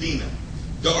drawn to Dinah,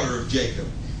 daughter of Jacob.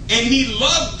 And he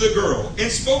loved the girl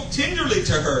and spoke tenderly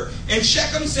to her. And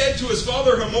Shechem said to his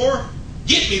father Hamor,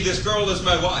 "Get me this girl as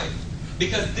my wife."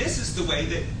 Because this is the way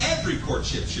that every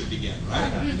courtship should begin,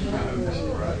 right?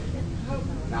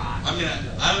 I mean,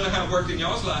 I don't know how it worked in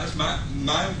y'all's lives. My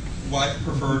wife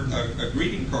preferred a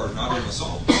greeting card, not an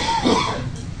assault.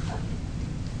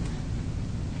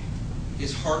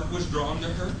 His heart was drawn to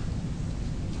her.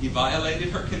 He violated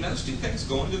her. Can those two things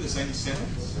go into the same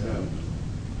sentence?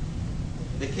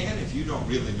 They can if you don't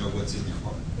really know what's in your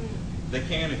heart. They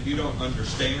can if you don't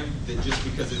understand that just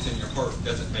because it's in your heart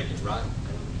doesn't make it right.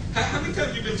 How many times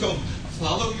have you been told,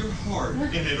 follow your heart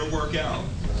and it'll work out?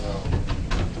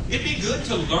 It'd be good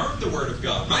to learn the Word of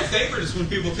God. My favorite is when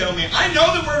people tell me, I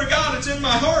know the Word of God, it's in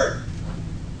my heart.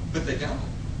 But they don't.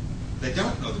 They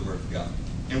don't know the Word of God.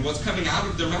 And what's coming out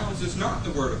of their mouths is not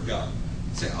the Word of God.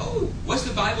 Say, oh, what's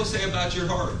the Bible say about your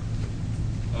heart?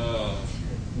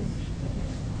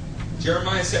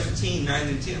 Jeremiah 17, 9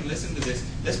 and 10. Listen to this.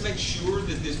 Let's make sure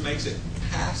that this makes it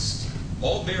past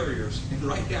all barriers and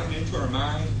right down into our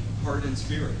mind, heart, and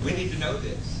spirit. We need to know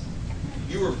this.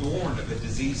 You were born of a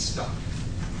diseased stock.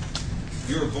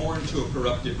 You were born to a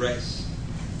corrupted race.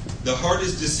 The heart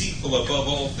is deceitful above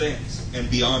all things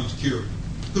and beyond cure.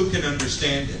 Who can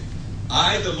understand it?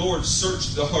 I, the Lord,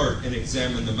 search the heart and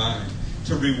examine the mind,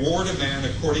 to reward a man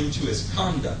according to his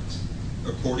conduct,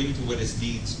 according to what his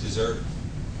deeds deserve.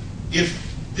 If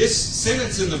this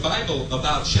sentence in the Bible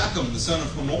about Shechem, the son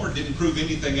of Hamor, didn't prove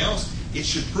anything else, it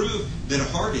should prove that a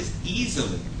heart is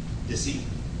easily deceived.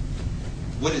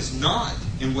 What is not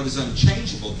and what is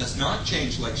unchangeable, does not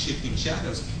change like shifting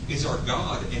shadows, is our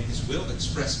God and His will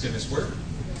expressed in His Word.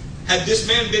 Had this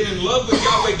man been in love with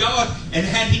Yahweh God, and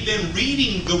had he been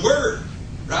reading the Word,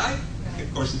 right?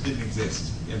 Of course, it didn't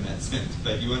exist in that sense,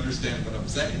 but you understand what I'm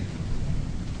saying.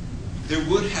 There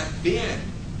would have been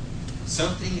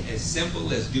something as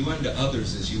simple as do unto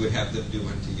others as you would have them do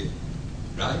unto you.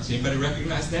 Right? Does anybody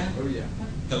recognize that? Oh, yeah.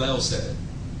 Hillel said it.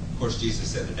 Of course, Jesus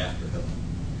said it after Hillel.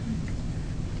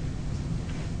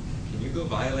 Can you go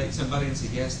violate somebody and say,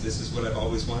 yes, this is what I've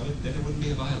always wanted? Then it wouldn't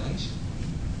be a violation.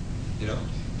 You know,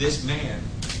 this man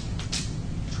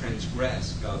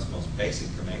transgressed God's most basic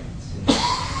commands.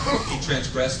 He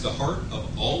transgressed the heart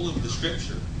of all of the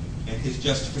Scripture. And his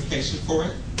justification for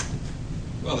it?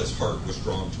 Well, his heart was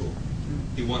drawn to her.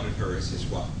 He wanted her as his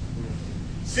wife.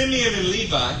 Simeon and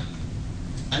Levi,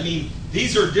 I mean,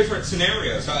 these are different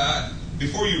scenarios.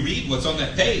 Before you read what's on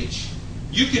that page,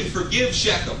 you can forgive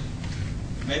Shechem.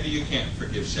 Maybe you can't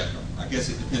forgive Shechem. I guess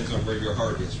it depends on where your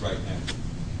heart is right now.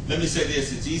 Let me say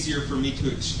this. It's easier for me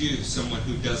to excuse someone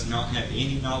who does not have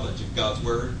any knowledge of God's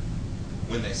Word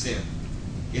when they sin.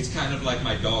 It's kind of like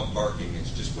my dog barking.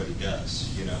 It's just what he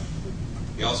does, you know.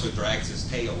 He also drags his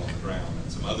tail on the ground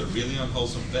and some other really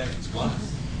unwholesome things. Why?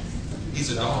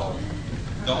 He's a dog.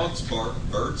 Dogs bark,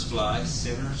 birds fly,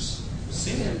 sinners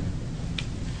sin.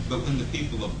 But when the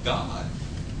people of God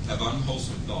have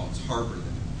unwholesome thoughts, harbor them,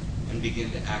 and begin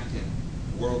to act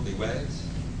in worldly ways,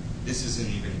 this is an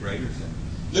even greater thing.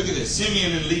 Look at this,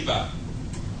 Simeon and Levi.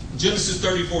 Genesis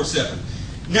 34:7.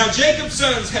 Now Jacob's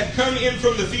sons had come in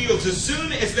from the fields. As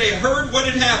soon as they heard what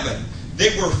had happened,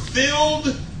 they were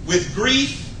filled with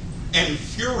grief and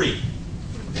fury.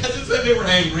 Doesn't say they were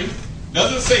angry.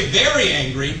 Doesn't say very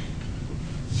angry.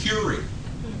 Fury.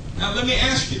 Now let me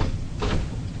ask you,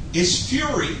 is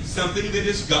fury something that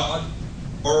is God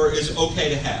or is okay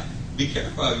to have? Be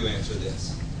careful how you answer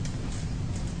this.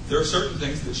 There are certain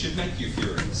things that should make you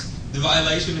furious. The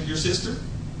violation of your sister?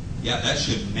 Yeah, that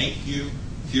should make you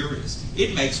furious.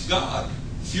 It makes God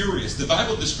furious. The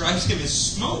Bible describes him as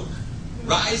smoke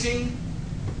rising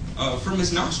from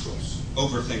his nostrils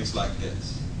over things like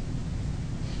this.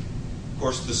 Of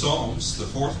course, the Psalms, the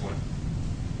fourth one,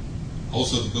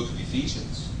 also the book of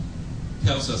Ephesians,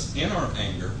 tells us in our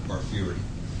anger or fury,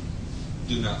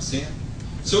 do not sin.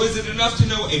 So is it enough to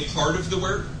know a part of the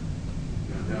Word?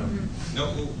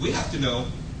 No, we have to know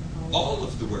all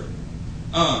of the Word.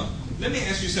 Let me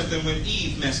ask you something. When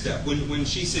Eve messed up, when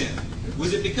she sinned,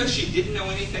 was it because she didn't know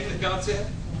anything that God said?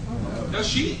 No,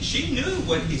 she knew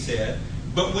what He said.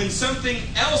 But when something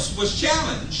else was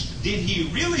challenged, did He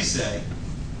really say?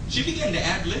 She began to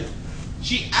ad-lib.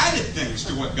 She added things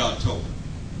to what God told her.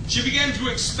 She began to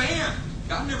expand.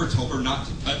 God never told her not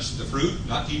to touch the fruit,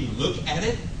 not to even look at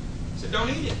it. He said, don't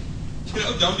eat it.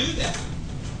 Don't do that.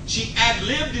 She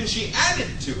ad-libbed and she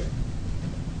added to it.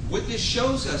 What this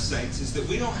shows us, saints, is that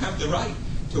we don't have the right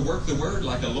to work the Word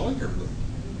like a lawyer would.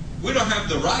 We don't have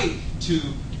the right to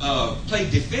play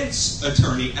defense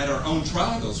attorney at our own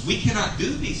trials. We cannot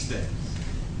do these things.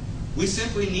 We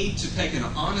simply need to take an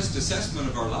honest assessment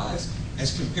of our lives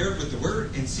as compared with the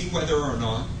Word and see whether or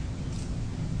not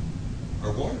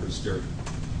our water is dirty.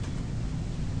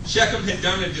 Shechem had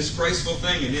done a disgraceful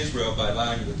thing in Israel by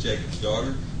lying with Jacob's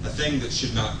daughter, a thing that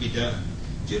should not be done.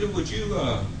 Judah, would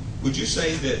you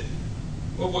say that,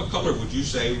 well, what color would you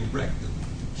say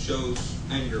shows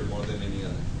anger more than any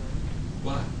other?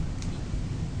 Why?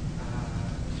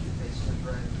 They stood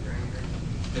right if you're angry.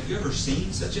 Have you ever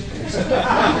seen such a thing?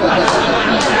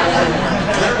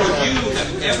 Where would you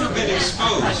have ever been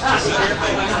exposed to such a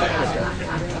thing?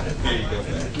 There you go,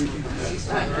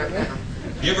 back.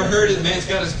 You ever heard that man's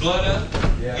got his blood up?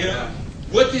 Yeah.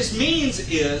 What this means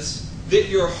is that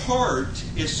your heart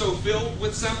is so filled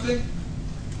with something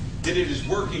that it is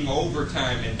working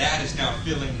overtime, and that is now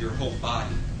filling your whole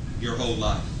body, your whole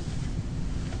life.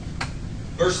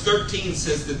 Verse 13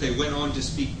 says that they went on to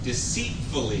speak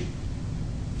deceitfully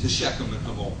to Shechem and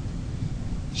Hamor.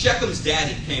 Shechem's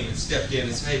daddy came and stepped in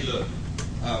and said, hey, look,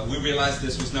 we realize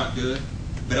this was not good,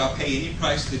 but I'll pay any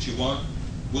price that you want.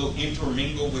 We'll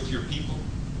intermingle with your people.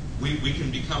 We can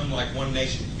become like one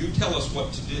nation. You tell us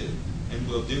what to do, and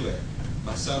we'll do it.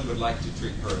 My son would like to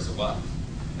treat her as a wife.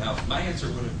 Now, my answer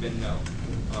would have been no.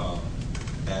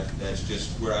 That's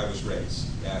just where I was raised.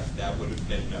 That would have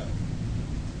been no.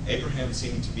 Abraham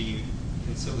seemed to be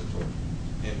conciliatory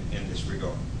in this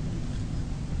regard.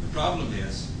 The problem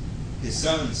is, his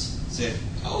sons said,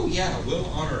 oh yeah, we'll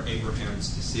honor Abraham's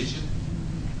decision.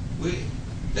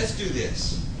 Let's do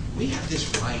this. We have this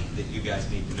right that you guys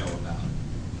need to know about.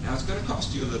 Now, it's going to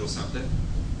cost you a little something.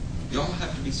 You all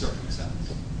have to be circumcised.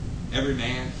 Every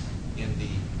man in the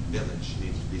village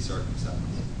needs to be circumcised.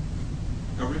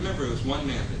 Now, remember, it was one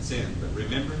man that sinned, but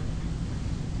remember,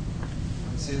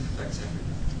 sin affects everybody.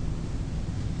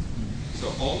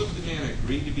 So all of the men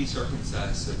agreed to be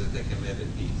circumcised so that they can live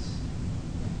at peace.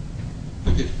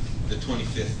 Look at the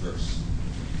 25th verse.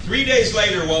 3 days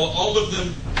later, while all of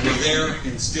them were there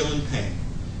and still in pain,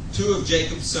 2 of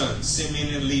Jacob's sons,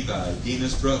 Simeon and Levi,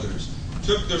 Dinah's brothers,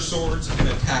 took their swords and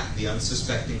attacked the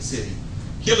unsuspecting city,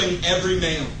 killing every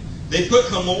male. They put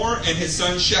Hamor and his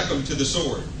son Shechem to the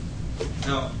sword.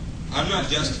 Now, I'm not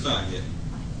justifying it,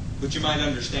 but you might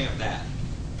understand that,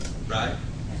 right?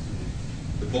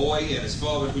 The boy and his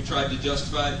father who tried to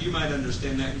justify it, you might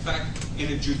understand that. In fact,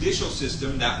 in a judicial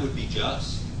system, that would be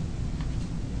just.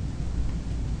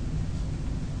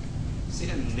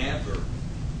 Sin never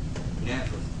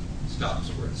stops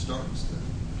where it starts, though.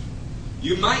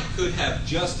 You could have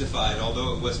justified,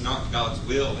 although it was not God's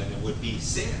will and it would be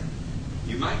sin,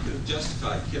 you might could have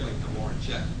justified killing Hamor and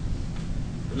Shechem.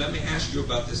 But let me ask you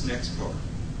about this next part.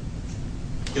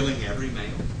 Killing every male.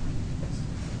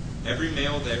 Every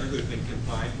male there who had been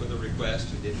compliant with a request,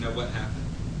 who didn't know what happened.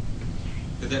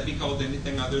 Could that be called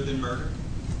anything other than murder?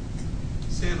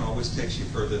 Sin always takes you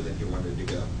further than you wanted to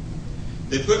go.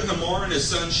 They put Hamor and his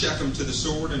son Shechem to the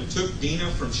sword and took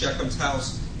Dinah from Shechem's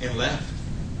house and left.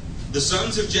 The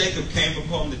sons of Jacob came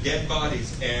upon the dead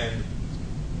bodies and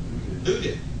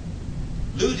looted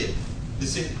the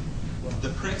city. The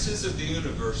princes of the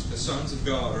universe, the sons of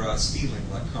God, are out stealing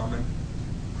like common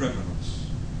criminals.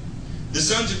 The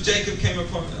sons of Jacob came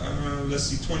upon,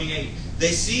 28.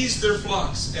 They seized their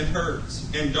flocks and herds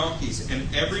and donkeys and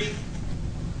everything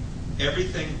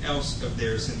else of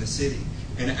theirs in the city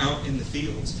and out in the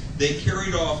fields. They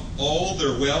carried off all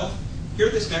their wealth. Hear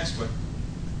this next one.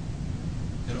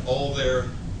 And all their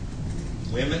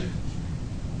women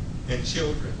and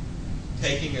children,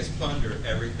 taking as plunder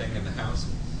everything in the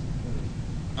houses.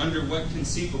 Under what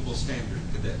conceivable standard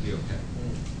could that be okay?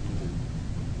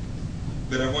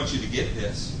 But I want you to get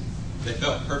this. They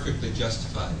felt perfectly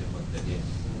justified in what they did.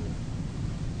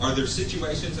 Are there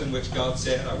situations in which God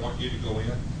said, I want you to go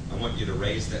in, I want you to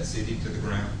raise that city to the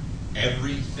ground?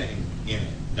 Everything in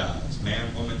it dies.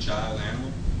 Man, woman, child,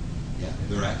 animal. Yeah,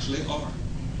 there actually are.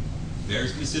 Very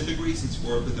specific reasons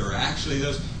for it, but there are actually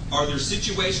those. Are there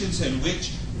situations in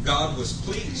which God was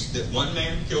pleased that one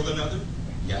man killed another?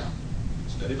 Yeah.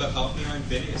 Study about Hophni and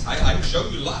Phinehas. I can show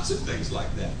you lots of things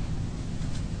like that.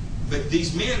 But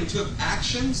these men took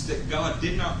actions that God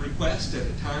did not request at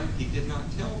a time He did not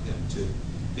tell them to,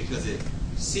 because it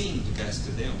seemed best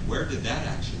to them. Where did that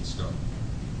action start?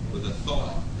 With a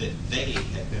thought that they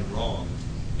had been wrong.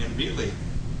 And really,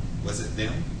 was it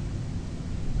them?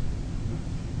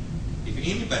 If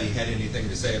anybody had anything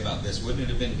to say about this, wouldn't it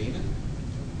have been Dinah?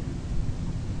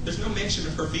 There's no mention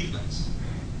of her feelings.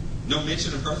 No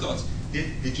mention of her thoughts.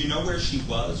 Did you know where she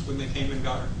was when they came and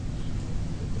got her?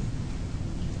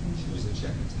 She was in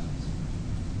Shechem's house.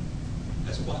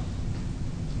 As a wife.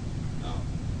 No.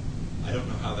 I don't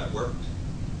know how that worked.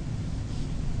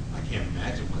 I can't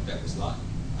imagine what that was like.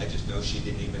 I just know she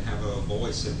didn't even have a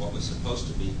voice in what was supposed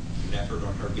to be an effort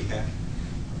on her behalf.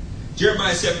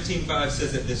 Jeremiah 17:5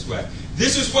 says it this way.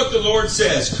 This is what the Lord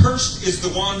says. Cursed is the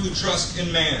one who trusts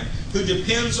in man, who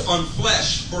depends on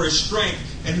flesh for his strength,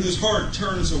 and whose heart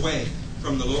turns away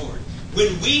from the Lord.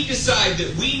 When we decide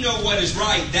that we know what is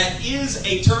right, that is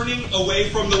a turning away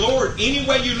from the Lord. Any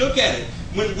way you look at it.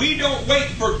 When we don't wait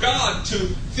for God to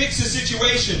fix a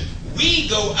situation, we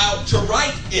go out to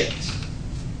right it.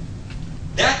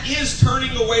 That is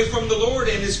turning away from the Lord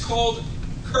and is called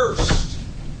cursed.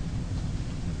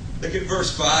 Look at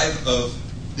verse 5 of,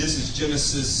 this is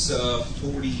Genesis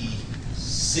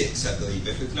 46, I believe.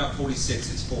 If it's not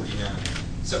 46, it's 49.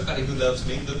 Somebody who loves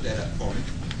me, look that up for me.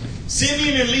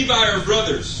 Simeon and Levi are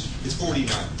brothers. It's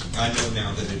 49. I know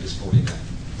now that it is 49.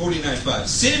 49:5.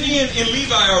 Simeon and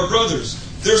Levi are brothers.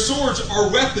 Their swords are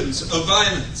weapons of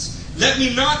violence. Let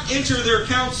me not enter their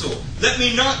council. Let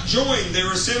me not join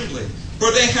their assembly.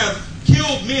 For they have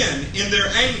killed men in their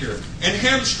anger and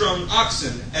hamstrung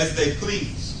oxen as they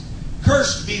pleased.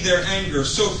 Cursed be their anger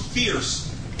so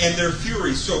fierce and their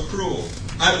fury so cruel.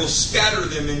 I will scatter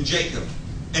them in Jacob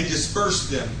and disperse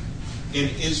them in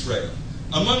Israel.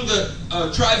 Among the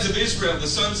tribes of Israel, the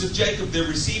sons of Jacob, they're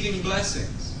receiving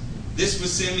blessings. This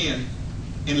was Simeon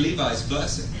and Levi's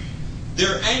blessing.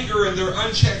 Their anger and their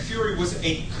unchecked fury was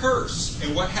a curse.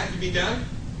 And what had to be done?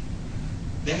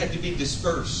 They had to be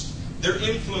dispersed. Their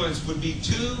influence would be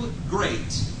too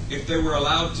great if they were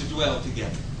allowed to dwell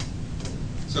together.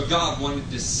 So God wanted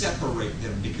to separate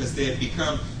them because they had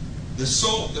become the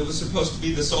salt that was supposed to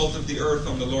be the salt of the earth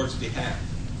on the Lord's behalf.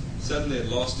 Suddenly it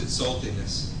lost its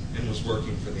saltiness and was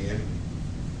working for the enemy.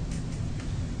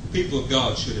 The people of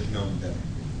God should have known better.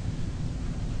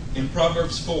 In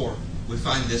Proverbs 4, we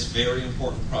find this very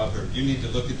important proverb. You need to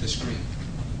look at the screen.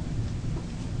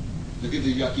 Look at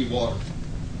the yucky water.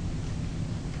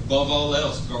 Above all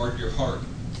else, guard your heart,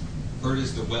 for it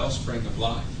is the wellspring of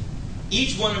life.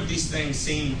 Each one of these things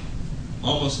seemed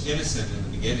almost innocent in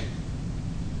the beginning.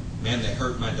 Man, they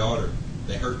hurt my daughter.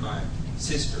 They hurt my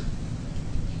sister.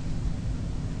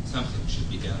 Something should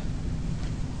be done.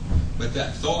 But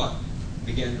that thought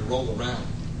began to roll around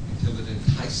until it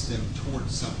enticed them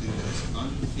towards something that is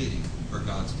unfitting for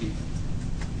God's people.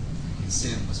 And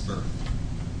sin was birthed.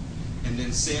 And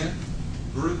then sin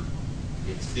grew.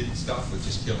 It didn't stop with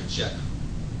just killing Shechem.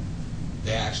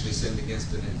 They actually sinned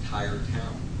against an entire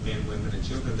town. Men, women, and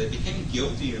children. They became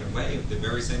guilty in a way of the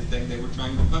very same thing they were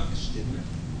trying to punish, didn't it?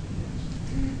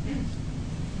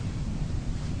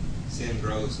 Sin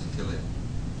grows until it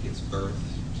gives birth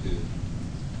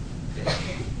to death.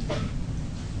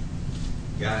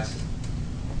 Guys,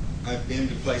 I've been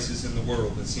to places in the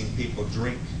world and seen people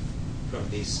drink from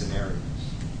these scenarios.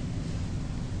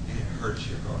 And it hurts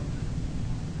your heart.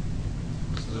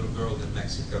 There's a little girl in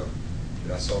Mexico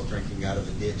that I saw drinking out of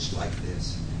a ditch like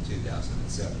this in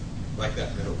 2007. Like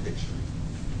that middle picture.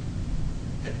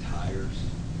 Had tires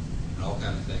and all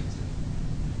kinds of things.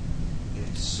 And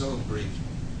it so grieved me.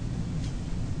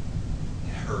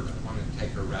 It hurt. I wanted to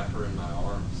take her, wrap her in my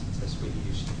arms and say, sweetie,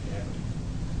 you should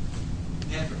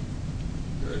never,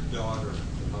 you're a daughter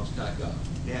of the Most High God.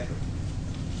 Never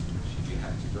should you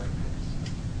have to drink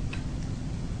this.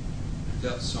 I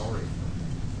felt sorry for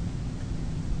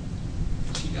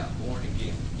her. She got born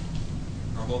again.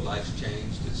 Her whole life's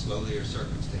changed, and slowly her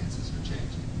circumstances are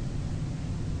changing.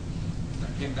 I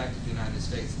came back to the United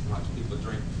States and watched people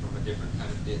drink from a different kind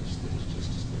of ditch that is just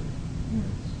as good.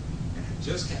 And I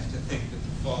just have to think that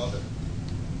the Father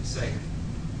is saying,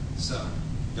 son,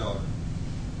 daughter,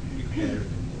 you're better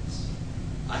than this.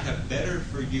 I have better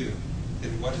for you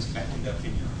than what is bound up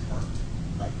in your heart. heart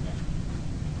right now.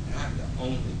 And I'm the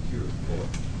only pure Lord.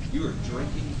 You are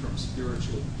drinking from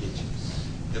spiritual ditches.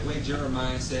 The way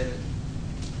Jeremiah said it,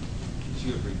 is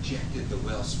you have rejected the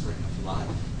wellspring of life,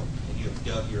 and you have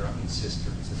dug your own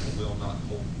cisterns, and they will not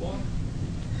hold water.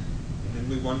 And then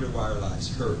we wonder why our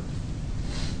lives hurt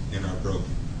and are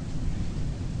broken.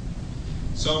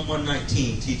 Psalm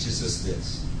 119 teaches us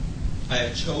this. I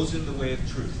have chosen the way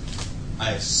of truth.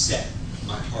 I have set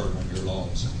my heart on your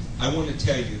laws. I want to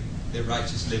tell you that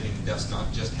righteous living does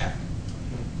not just happen.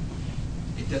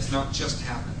 It does not just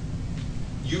happen.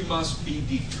 You must be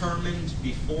determined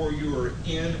before you are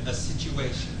in a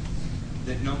situation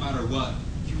that no matter what,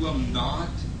 you will not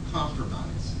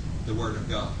compromise the Word of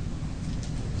God.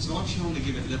 As long as you only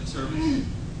give it lip service,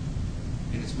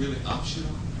 and it's really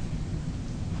optional,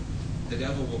 the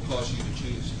devil will cause you to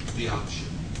choose the option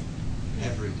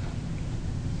every time.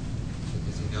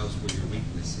 Because he knows where your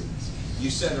weakness is. You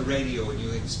set a radio and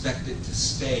you expect it to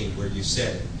stay where you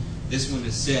set it. This one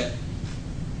is set,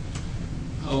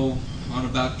 on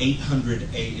about 800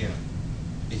 a.m.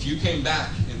 If you came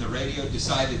back and the radio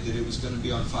decided that it was going to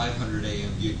be on 500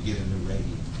 a.m., you'd get a new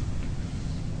radio.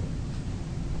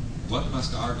 What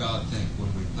must our God think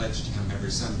when we pledge to Him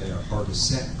every Sunday? Our heart is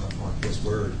set upon His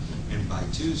Word, and by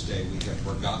Tuesday we have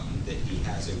forgotten that He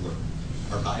has a Word.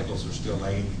 Our Bibles are still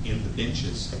laying in the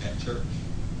benches at church,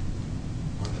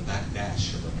 or in the back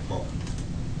dash of our car.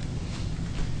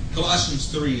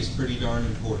 Colossians 3 is pretty darn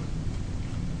important.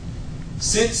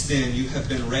 Since then you have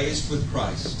been raised with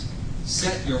Christ.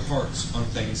 Set your hearts on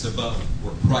things above,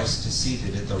 where Christ is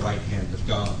seated at the right hand of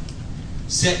God.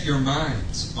 Set your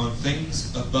minds on things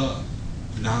above,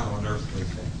 not on earthly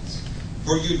things.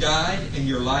 For you died, and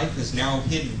your life is now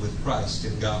hidden with Christ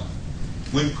in God.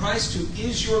 When Christ, who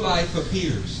is your life,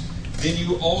 appears, then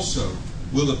you also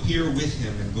will appear with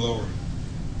Him in glory.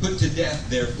 Put to death,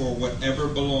 therefore, whatever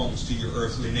belongs to your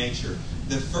earthly nature.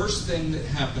 The first thing that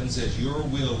happens as your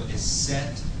will is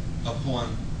set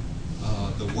upon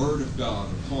the Word of God,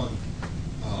 upon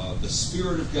the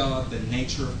Spirit of God, the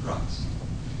nature of Christ,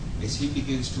 is He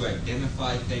begins to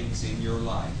identify things in your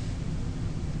life,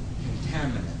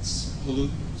 contaminants,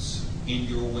 pollutants in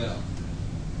your well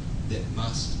that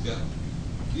must go.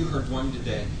 You heard one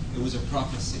today. It was a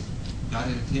prophecy, not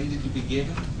intended to be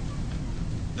given,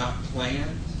 not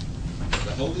planned.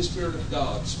 The Holy Spirit of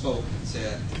God spoke and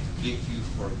said, if you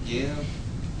forgive,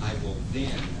 I will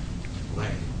then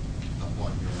rain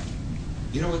upon your life.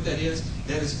 You know what that is?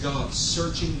 That is God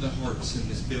searching the hearts in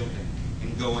this building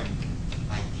and going,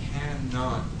 I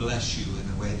cannot bless you in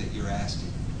the way that you're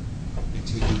asking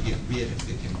until you get rid of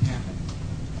the contaminant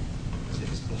that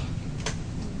is blocking.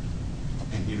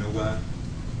 And you know what?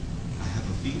 I have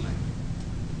a feeling.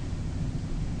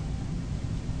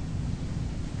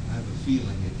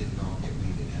 It didn't all get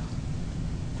weeded out.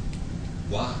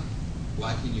 Why?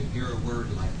 Why can you hear a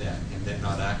word like that and then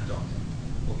not act on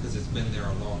it? Well, because it's been there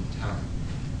a long time.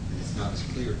 And it's not as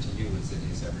clear to you as it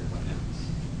is everyone else.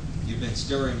 You've been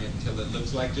stirring it until it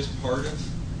looks like just part of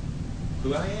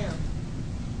who I am.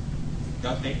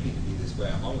 God made me to be this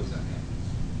way. I'm always unhappy.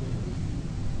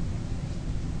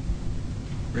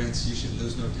 Friends, you should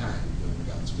lose no time doing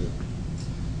God's will.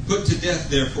 Put to death,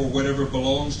 therefore, whatever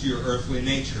belongs to your earthly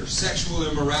nature. Sexual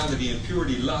immorality,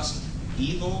 impurity, lust,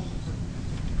 evil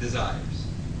desires.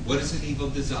 What is an evil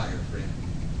desire, friend?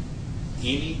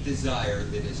 Any desire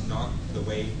that is not the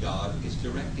way God is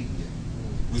directing you.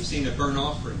 We've seen a burnt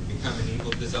offering become an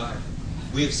evil desire.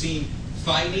 We have seen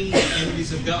fighting the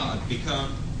enemies of God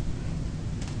become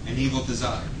an evil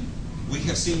desire. We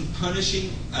have seen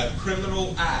punishing a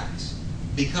criminal act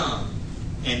become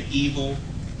an evil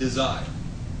desire.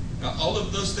 Now, all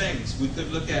of those things we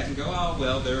could look at and go, oh,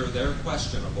 well, they're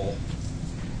questionable.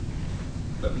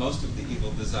 But most of the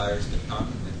evil desires that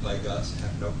commonly plague us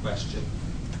have no question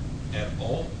at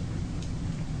all.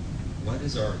 What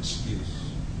is our excuse?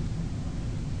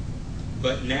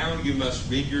 But now you must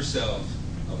rid yourself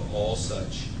of all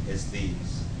such as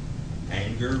these: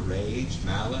 anger, rage,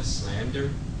 malice, slander,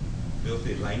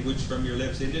 filthy language from your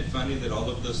lips. Isn't it funny that all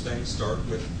of those things start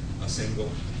with a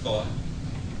single thought?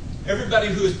 Everybody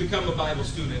who has become a Bible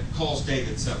student calls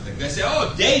David something. They say,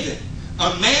 oh, David, a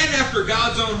man after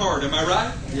God's own heart. Am I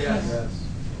right? Yes.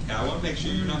 Now, I want to make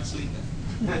sure you're not sleeping.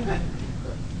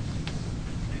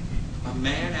 A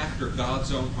man after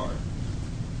God's own heart.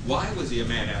 Why was he a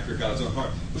man after God's own heart?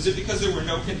 Was it because there were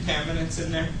no contaminants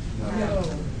in there? No.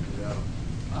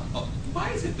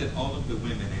 Why is it that all of the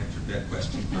women answered that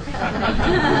question?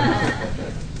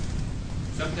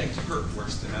 Some things hurt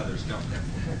worse than others, don't they?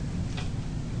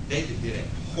 David did a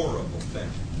horrible thing.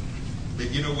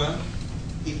 But you know what?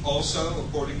 He also,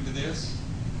 according to this,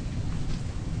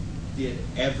 did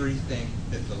everything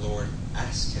that the Lord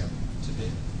asked him to do.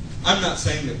 I'm not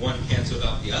saying that one canceled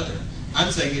out the other.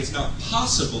 I'm saying it's not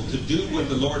possible to do what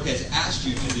the Lord has asked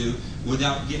you to do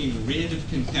without getting rid of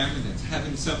contaminants,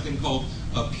 having something called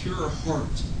a pure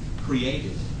heart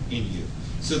created in you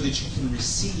so that you can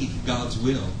receive God's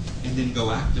will and then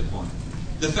go act upon it.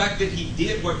 The fact that he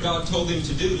did what God told him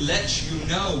to do lets you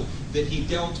know that he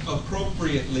dealt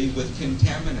appropriately with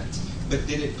contaminants. But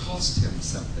did it cost him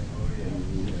something?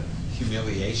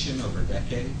 Humiliation over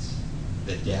decades,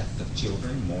 the death of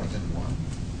children, more than one,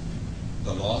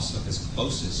 the loss of his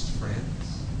closest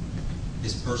friends,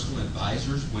 his personal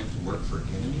advisors went to work for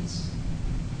enemies.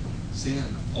 Sin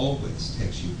always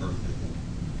takes you further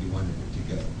than you wanted it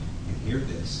to go. And hear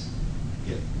this,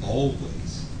 it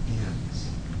always ends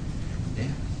in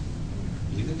death.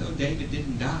 Even though David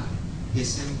didn't die,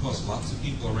 his sin caused lots of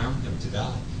people around him to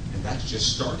die. And that's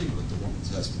just starting with the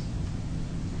woman's husband.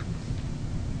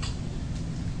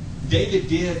 David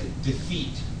did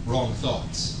defeat wrong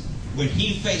thoughts. When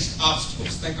he faced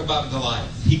obstacles, think about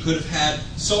Goliath. He could have had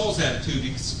Saul's attitude.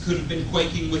 He could have been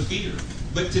quaking with fear.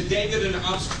 But to David, an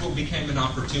obstacle became an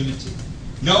opportunity.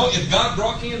 No, if God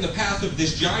brought me in the path of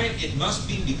this giant, it must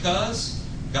be because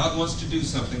God wants to do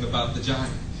something about the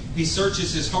giant. He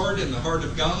searches his heart and the heart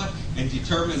of God and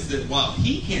determines that while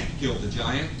he can't kill the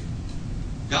giant,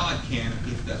 God can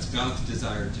if that's God's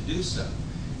desire to do so.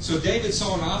 So David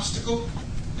saw an obstacle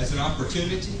as an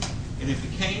opportunity, and it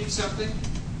became something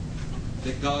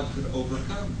that God could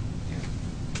overcome him.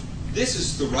 This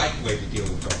is the right way to deal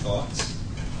with our thoughts.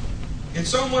 In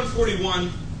Psalm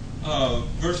 141,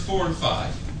 verse 4 and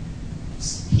 5,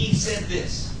 he said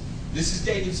this. This is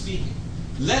David speaking.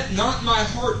 Let not my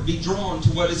heart be drawn to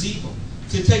what is evil,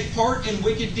 to take part in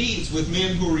wicked deeds with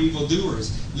men who are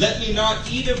evildoers. Let me not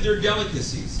eat of their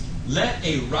delicacies. Let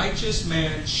a righteous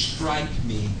man strike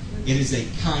me. It is a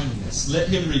kindness. Let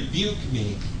him rebuke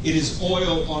me. It is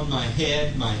oil on my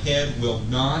head. My head will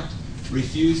not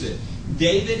refuse it.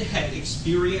 David had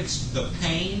experienced the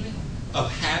pain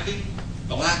of having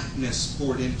blackness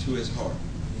poured into his heart.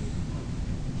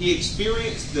 He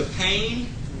experienced the pain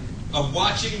of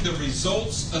watching the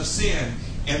results of sin.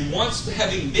 And once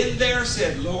having been there,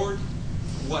 said, Lord,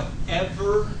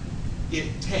 whatever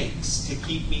it takes to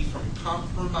keep me from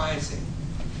compromising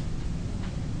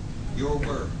your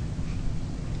word,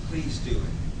 please do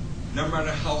it. No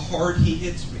matter how hard he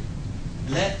hits me,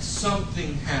 let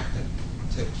something happen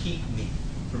to keep me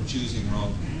from choosing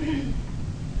wrong.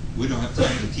 We don't have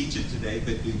time to teach it today,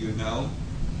 but do you know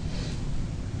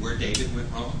where David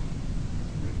went wrong?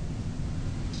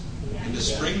 In the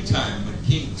springtime, when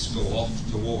kings go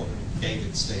off to war,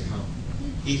 David stayed home.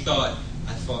 He thought,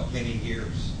 I fought many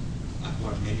years. I've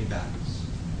won many battles.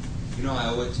 You know, I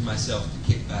owe it to myself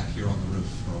to kick back here on the roof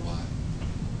for a while.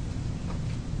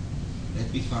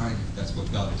 That'd be fine if that's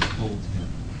what God had told him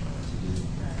to do.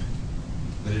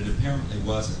 But it apparently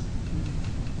wasn't.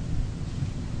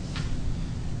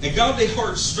 A godly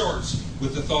heart starts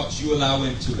with the thoughts you allow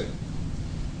into it.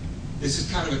 This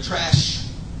is kind of a trash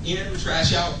in,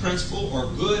 trash out principle, or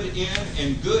good in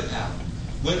and good out.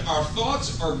 When our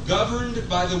thoughts are governed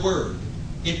by the Word,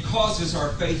 it causes our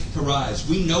faith to rise.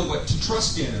 We know what to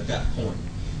trust in at that point.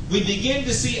 We begin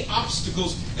to see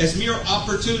obstacles as mere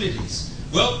opportunities.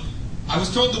 Well, I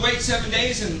was told to wait 7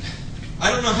 days, and I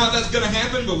don't know how that's going to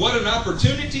happen, but what an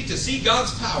opportunity to see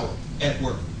God's power at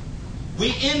work.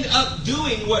 We end up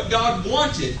doing what God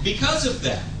wanted because of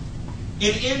that.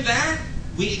 And in that,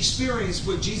 we experience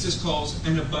what Jesus calls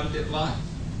an abundant life.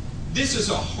 This is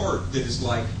a heart that is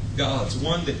like God's,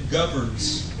 one that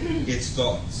governs its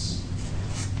thoughts.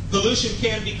 Pollution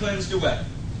can be cleansed away.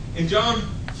 In John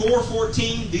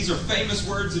 4:14, these are famous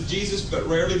words of Jesus, but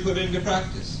rarely put into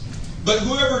practice. But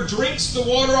whoever drinks the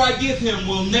water I give him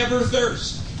will never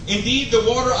thirst. Indeed, the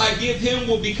water I give him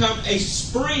will become a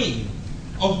spring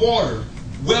of water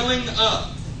welling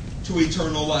up to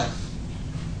eternal life.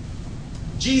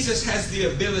 Jesus has the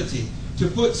ability to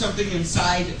put something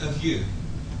inside of you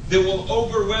that will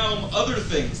overwhelm other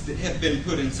things that have been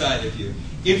put inside of you.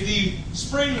 If the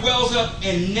spring wells up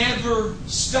and never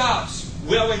stops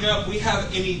welling up, we have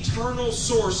an eternal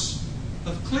source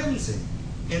of cleansing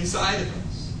inside of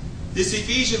us. This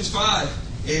Ephesians 5,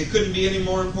 it couldn't be any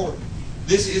more important.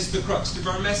 This is the crux of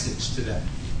our message today.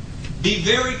 Be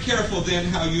very careful then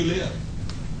how you live,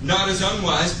 not as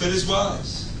unwise but as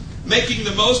wise, making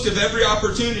the most of every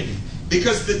opportunity,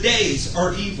 because the days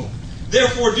are evil.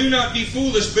 Therefore do not be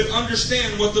foolish, but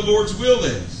understand what the Lord's will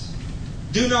is.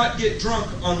 Do not get drunk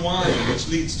on wine, which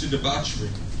leads to debauchery.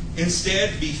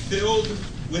 Instead, be filled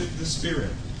with the Spirit.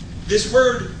 This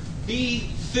word, be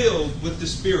filled with the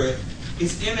Spirit,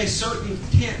 is in a certain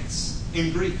tense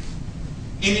in Greek.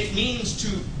 And it means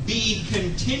to be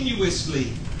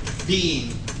continuously being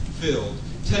filled.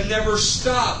 To never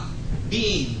stop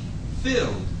being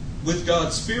filled with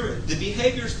God's Spirit. The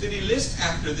behaviors that he lists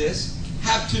after this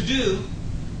have to do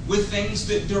with things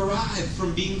that derive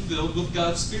from being filled with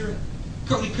God's Spirit.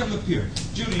 Cody, come up here.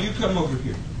 Judy, you come over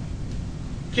here.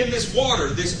 Can this water,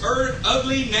 this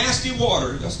ugly, nasty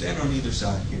water, y'all stand on either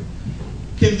side here.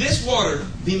 Can this water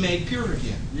be made pure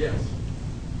again? Yes.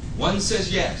 One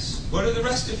says yes. What do the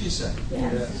rest of you say?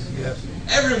 Yes.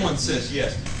 Everyone says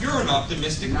yes. You're an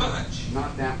optimistic bunch.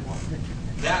 Not that one.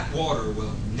 That water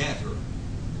will never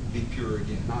be pure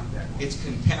again. Not that one. It's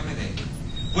contaminated.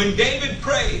 When David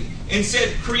prayed and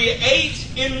said, "Create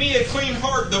in me a clean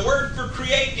heart," the word for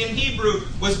create in Hebrew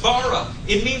was bara.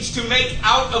 It means to make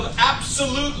out of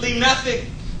absolutely nothing.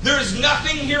 There is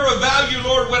nothing here of value,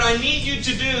 Lord. What I need you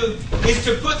to do is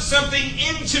to put something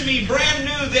into me brand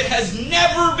new that has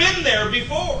never been there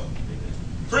before.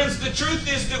 Friends, the truth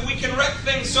is that we can wreck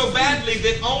things so badly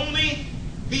that only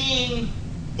being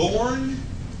born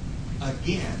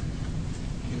again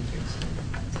can fix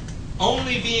it.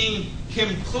 Only being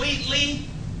completely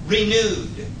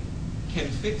renewed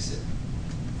can fix it.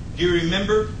 Do you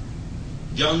remember?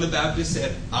 John the Baptist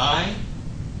said, "I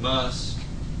must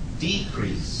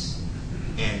decrease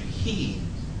and he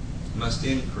must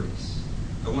increase."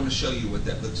 I want to show you what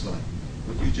that looks like.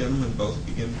 Would you gentlemen both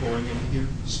begin pouring into here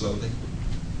slowly?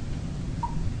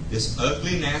 This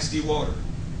ugly, nasty water,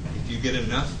 if you get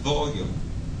enough volume,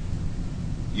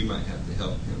 you might have to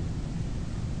help him.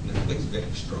 And it looks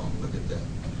very strong. Look at that.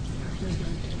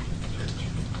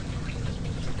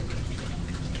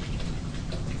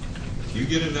 If you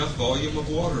get enough volume of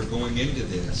water going into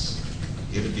this,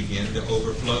 it'll begin to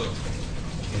overflow.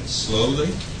 And slowly,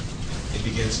 it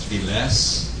begins to be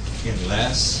less and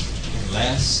less and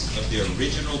less of the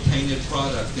original tainted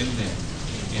product in there.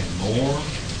 And more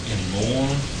and more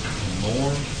and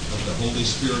more of the Holy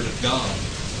Spirit of God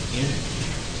in it.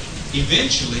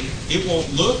 Eventually, it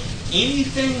won't look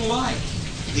anything like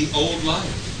the old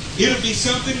life. It'll be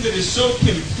something that is so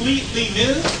completely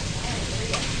new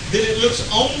that it looks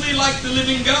only like the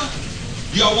living God.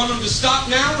 Y'all want them to stop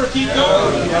now or keep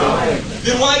going?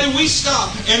 Then why do we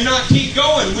stop and not keep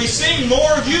going? We sing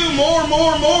more of you, more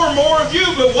of you,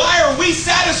 but why are we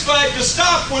satisfied to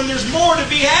stop when there's more to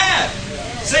be had?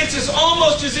 Saints, it's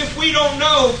almost as if we don't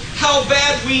know how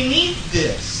bad we need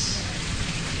this.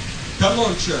 Come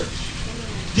on, church.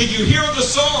 Did you hear the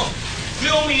song?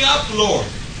 Fill me up, Lord.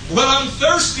 Well, I'm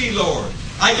thirsty, Lord.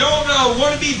 I don't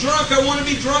want to be drunk. I want to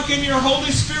be drunk in your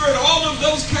Holy Spirit. All of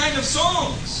those kind of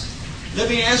songs. Let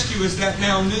me ask you, is that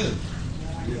now new?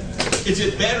 Is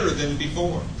it better than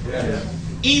before? Yes.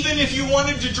 Even if you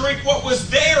wanted to drink what was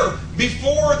there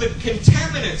before the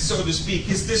contaminant, so to speak,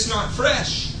 is this not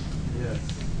fresh? Yes.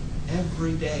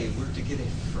 Every day we're to get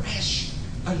a fresh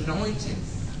anointing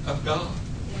of God.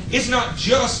 It's not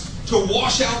just to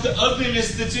wash out the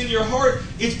ugliness that's in your heart.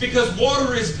 It's because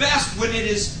water is best when it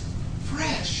is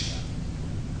fresh.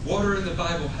 Water in the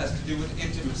Bible has to do with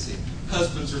intimacy.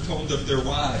 Husbands are told of their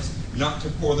wives not to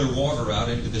pour their water out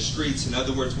into the streets. In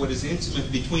other words, what is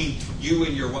intimate between you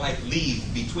and your wife, leave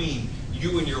between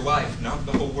you and your wife, not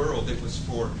the whole world. It was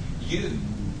for you.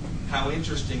 How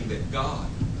interesting that God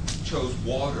chose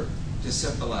water to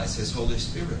symbolize His Holy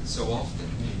Spirit so often.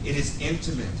 It is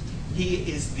intimate.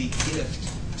 He is the gift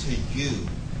to you.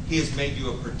 He has made you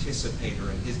a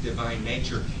participator in His divine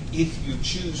nature if you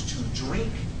choose to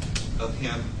drink of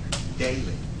Him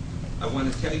daily. I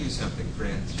want to tell you something,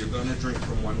 friends. You're going to drink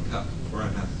from one cup or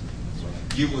another.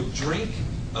 You will drink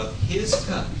of His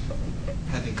cup,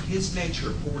 having His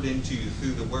nature poured into you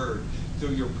through the Word,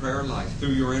 through your prayer life,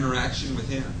 through your interaction with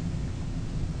Him.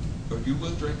 Or you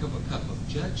will drink of a cup of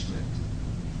judgment.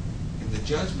 And the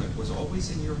judgment was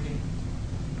always in your hand.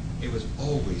 It was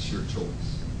always your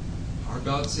choice. Our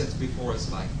God sets before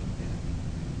us life and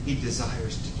death. He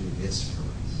desires to do this for us.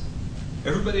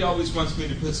 Everybody always wants me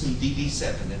to put some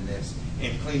DD7 in this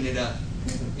and clean it up.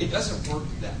 It doesn't work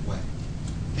that way.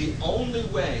 The only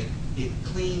way it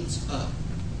cleans up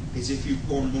is if you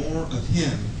pour more of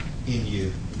Him in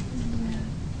you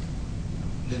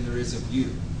than there is of you.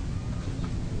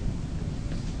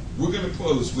 We're going to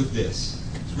close with this.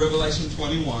 It's Revelation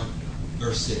 21,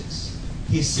 verse 6.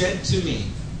 He said to me,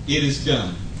 "It is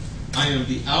done. I am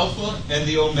the Alpha and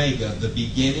the Omega, the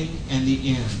beginning and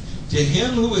the end. To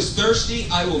him who is thirsty,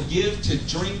 I will give to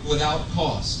drink without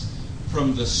cost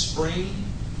from the spring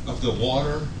of the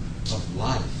water of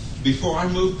life." Before I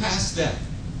move past that,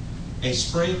 a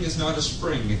spring is not a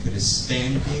spring if it is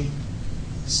standing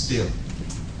still.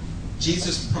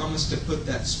 Jesus promised to put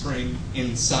that spring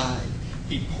inside.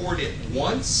 He poured it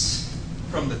once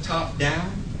from the top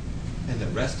down, and the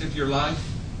rest of your life,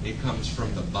 it comes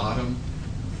from the bottom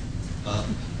up.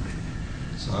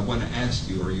 So I want to ask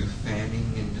you, are you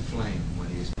fanning into flame when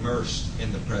He is immersed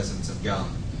in the presence of God?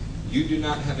 You do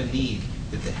not have a need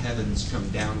that the heavens come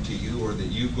down to you or that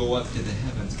you go up to the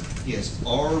heavens. He is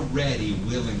already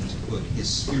willing to put His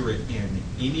Spirit in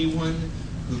anyone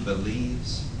who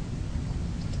believes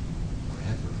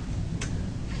forever.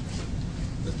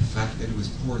 But the fact that it was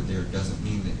poured there doesn't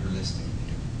mean that you're listening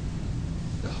to Him.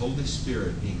 The Holy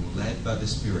Spirit, being led by the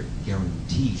Spirit,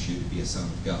 guarantees you to be a son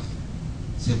of God.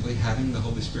 Simply having the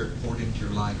Holy Spirit poured into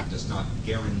your life does not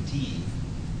guarantee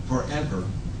forever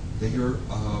that you're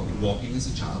walking as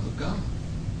a child of God.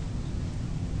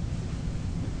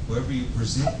 Whoever you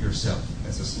present yourself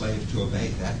as a slave to obey,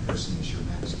 that person is your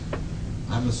master.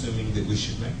 I'm assuming that we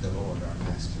should make the Lord our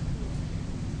master.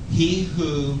 He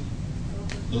who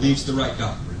believes the right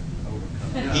doctrine.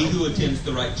 No. He who attends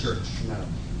the right church. No.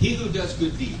 He who does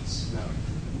good deeds. No.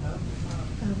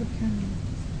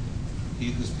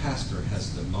 He whose pastor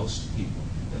has the most people.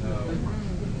 No.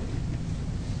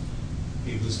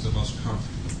 He who's the most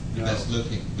comfortable, the No. best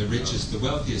looking, the richest, the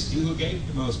wealthiest. He who gave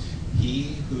the most.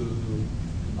 He who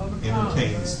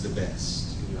entertains the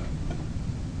best.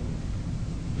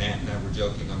 Nat and I were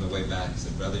joking on the way back. I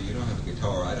said, brother, you don't have a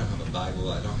guitar. I don't have a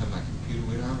Bible. I don't have my computer.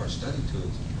 We don't have our study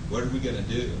tools. What are we going to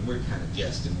do? And we're kind of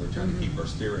jesting. We're trying to keep our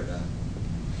spirit up.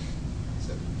 I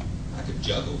said, I could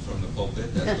juggle from the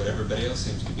pulpit. That's what everybody else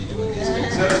seems to be doing these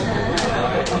days.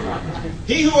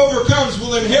 He who overcomes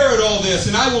will inherit all this,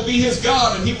 and I will be his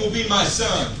God, and he will be my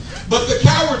son. But the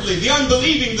cowardly, the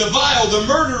unbelieving, the vile, the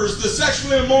murderers, the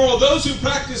sexually immoral, those who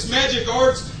practice magic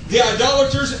arts, the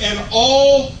idolaters, and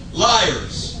all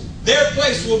liars, their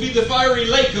place will be the fiery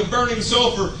lake of burning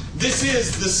sulfur. This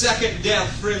is the second death,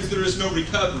 friends. There is no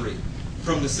recovery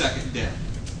from the second death.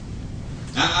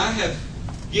 Now, I have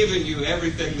given you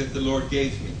everything that the Lord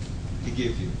gave me to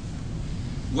give you.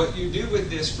 What you do with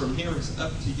this from here is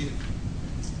up to you.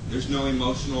 There's no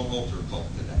emotional altar call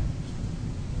today.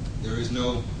 There is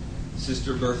no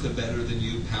Sister Bertha better than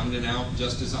you pounding out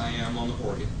just as I am on the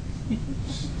organ.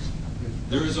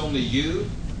 There is only you,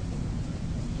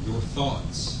 your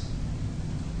thoughts,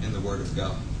 and the Word of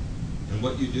God. And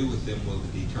what you do with them will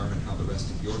determine how the rest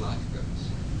of your life goes.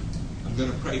 I'm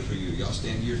going to pray for you. Y'all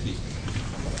stand to your feet.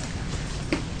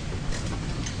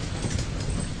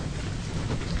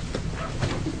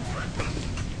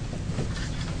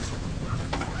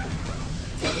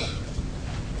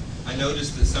 I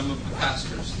noticed that some of the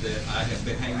pastors that I have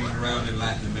been hanging around in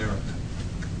Latin America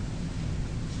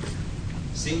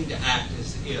seem to act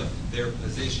as if their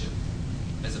position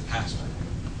as a pastor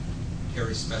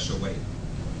carries special weight.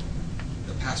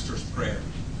 The pastor's prayer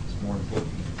is more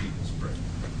important than people's prayer.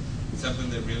 It's something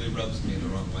that really rubs me the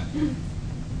wrong way.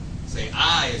 Say,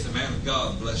 I, as a man of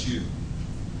God, bless you.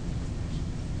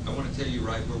 I want to tell you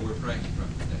right where we're praying from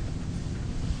today.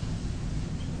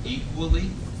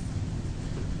 Equally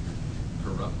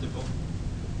corruptible,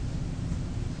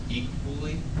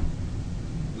 equally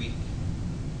weak,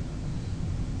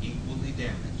 equally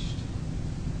damaged,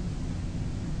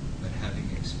 but having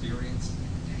experienced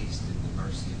and tasted the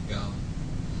mercy of God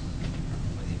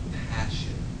with a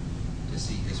passion to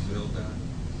see His will done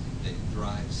that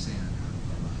drives sin out of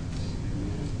our lives.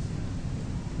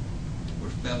 We're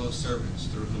fellow servants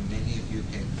through whom many of you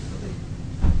came to believe.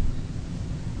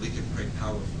 We can pray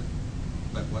powerfully.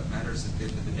 But what matters at the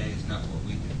end of the day is not what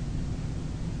we do.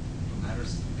 What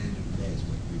matters at the end of the day is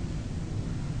what we do.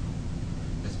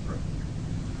 Let's pray.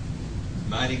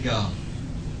 Mighty God,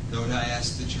 Lord, I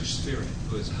ask that your Spirit,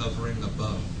 who is hovering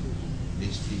above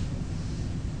these people,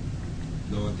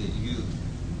 Lord, that you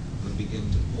would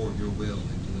begin to pour your will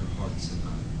into their hearts and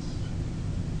minds.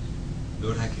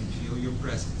 Lord, I can feel your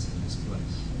presence in this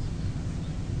place.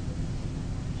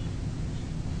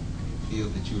 I can feel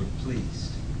that you are pleased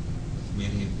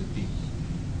many of the people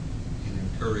and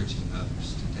encouraging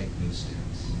others to take new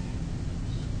steps.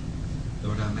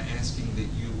 Lord, I'm asking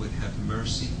that you would have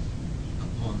mercy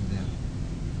upon them,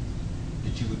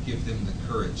 that you would give them the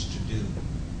courage to do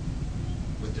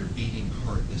what their beating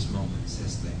heart this moment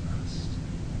says they must.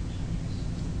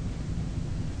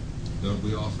 Lord,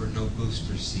 we offer no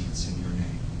booster seats in your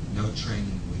name, no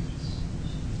training wheels.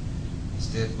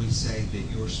 Instead, we say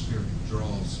that your Spirit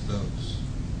draws those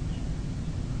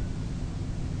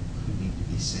who need to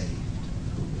be saved,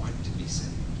 who want to be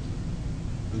saved,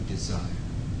 who desire.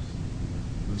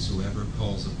 Whosoever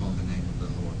calls upon the name of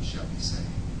the Lord shall be saved.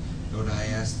 Lord, I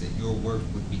ask that your work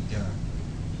would be done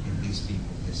in these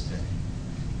people this day.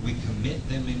 We commit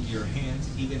them into your hands,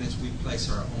 even as we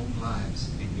place our own lives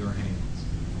in your hands.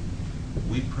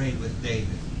 We prayed with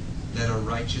David, let a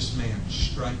righteous man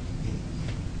strike me.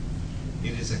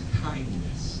 It is a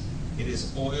kindness. It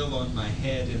is oil on my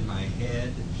head, and my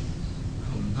head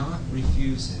will not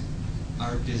refuse it.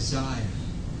 Our desire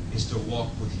is to walk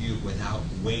with you without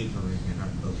wavering in our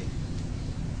belief.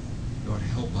 Lord,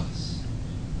 help us.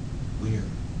 We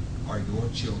are your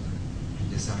children and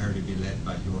desire to be led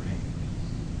by your hand.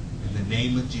 In the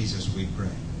name of Jesus we pray.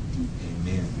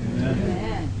 Amen.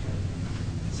 Amen.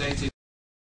 Saints,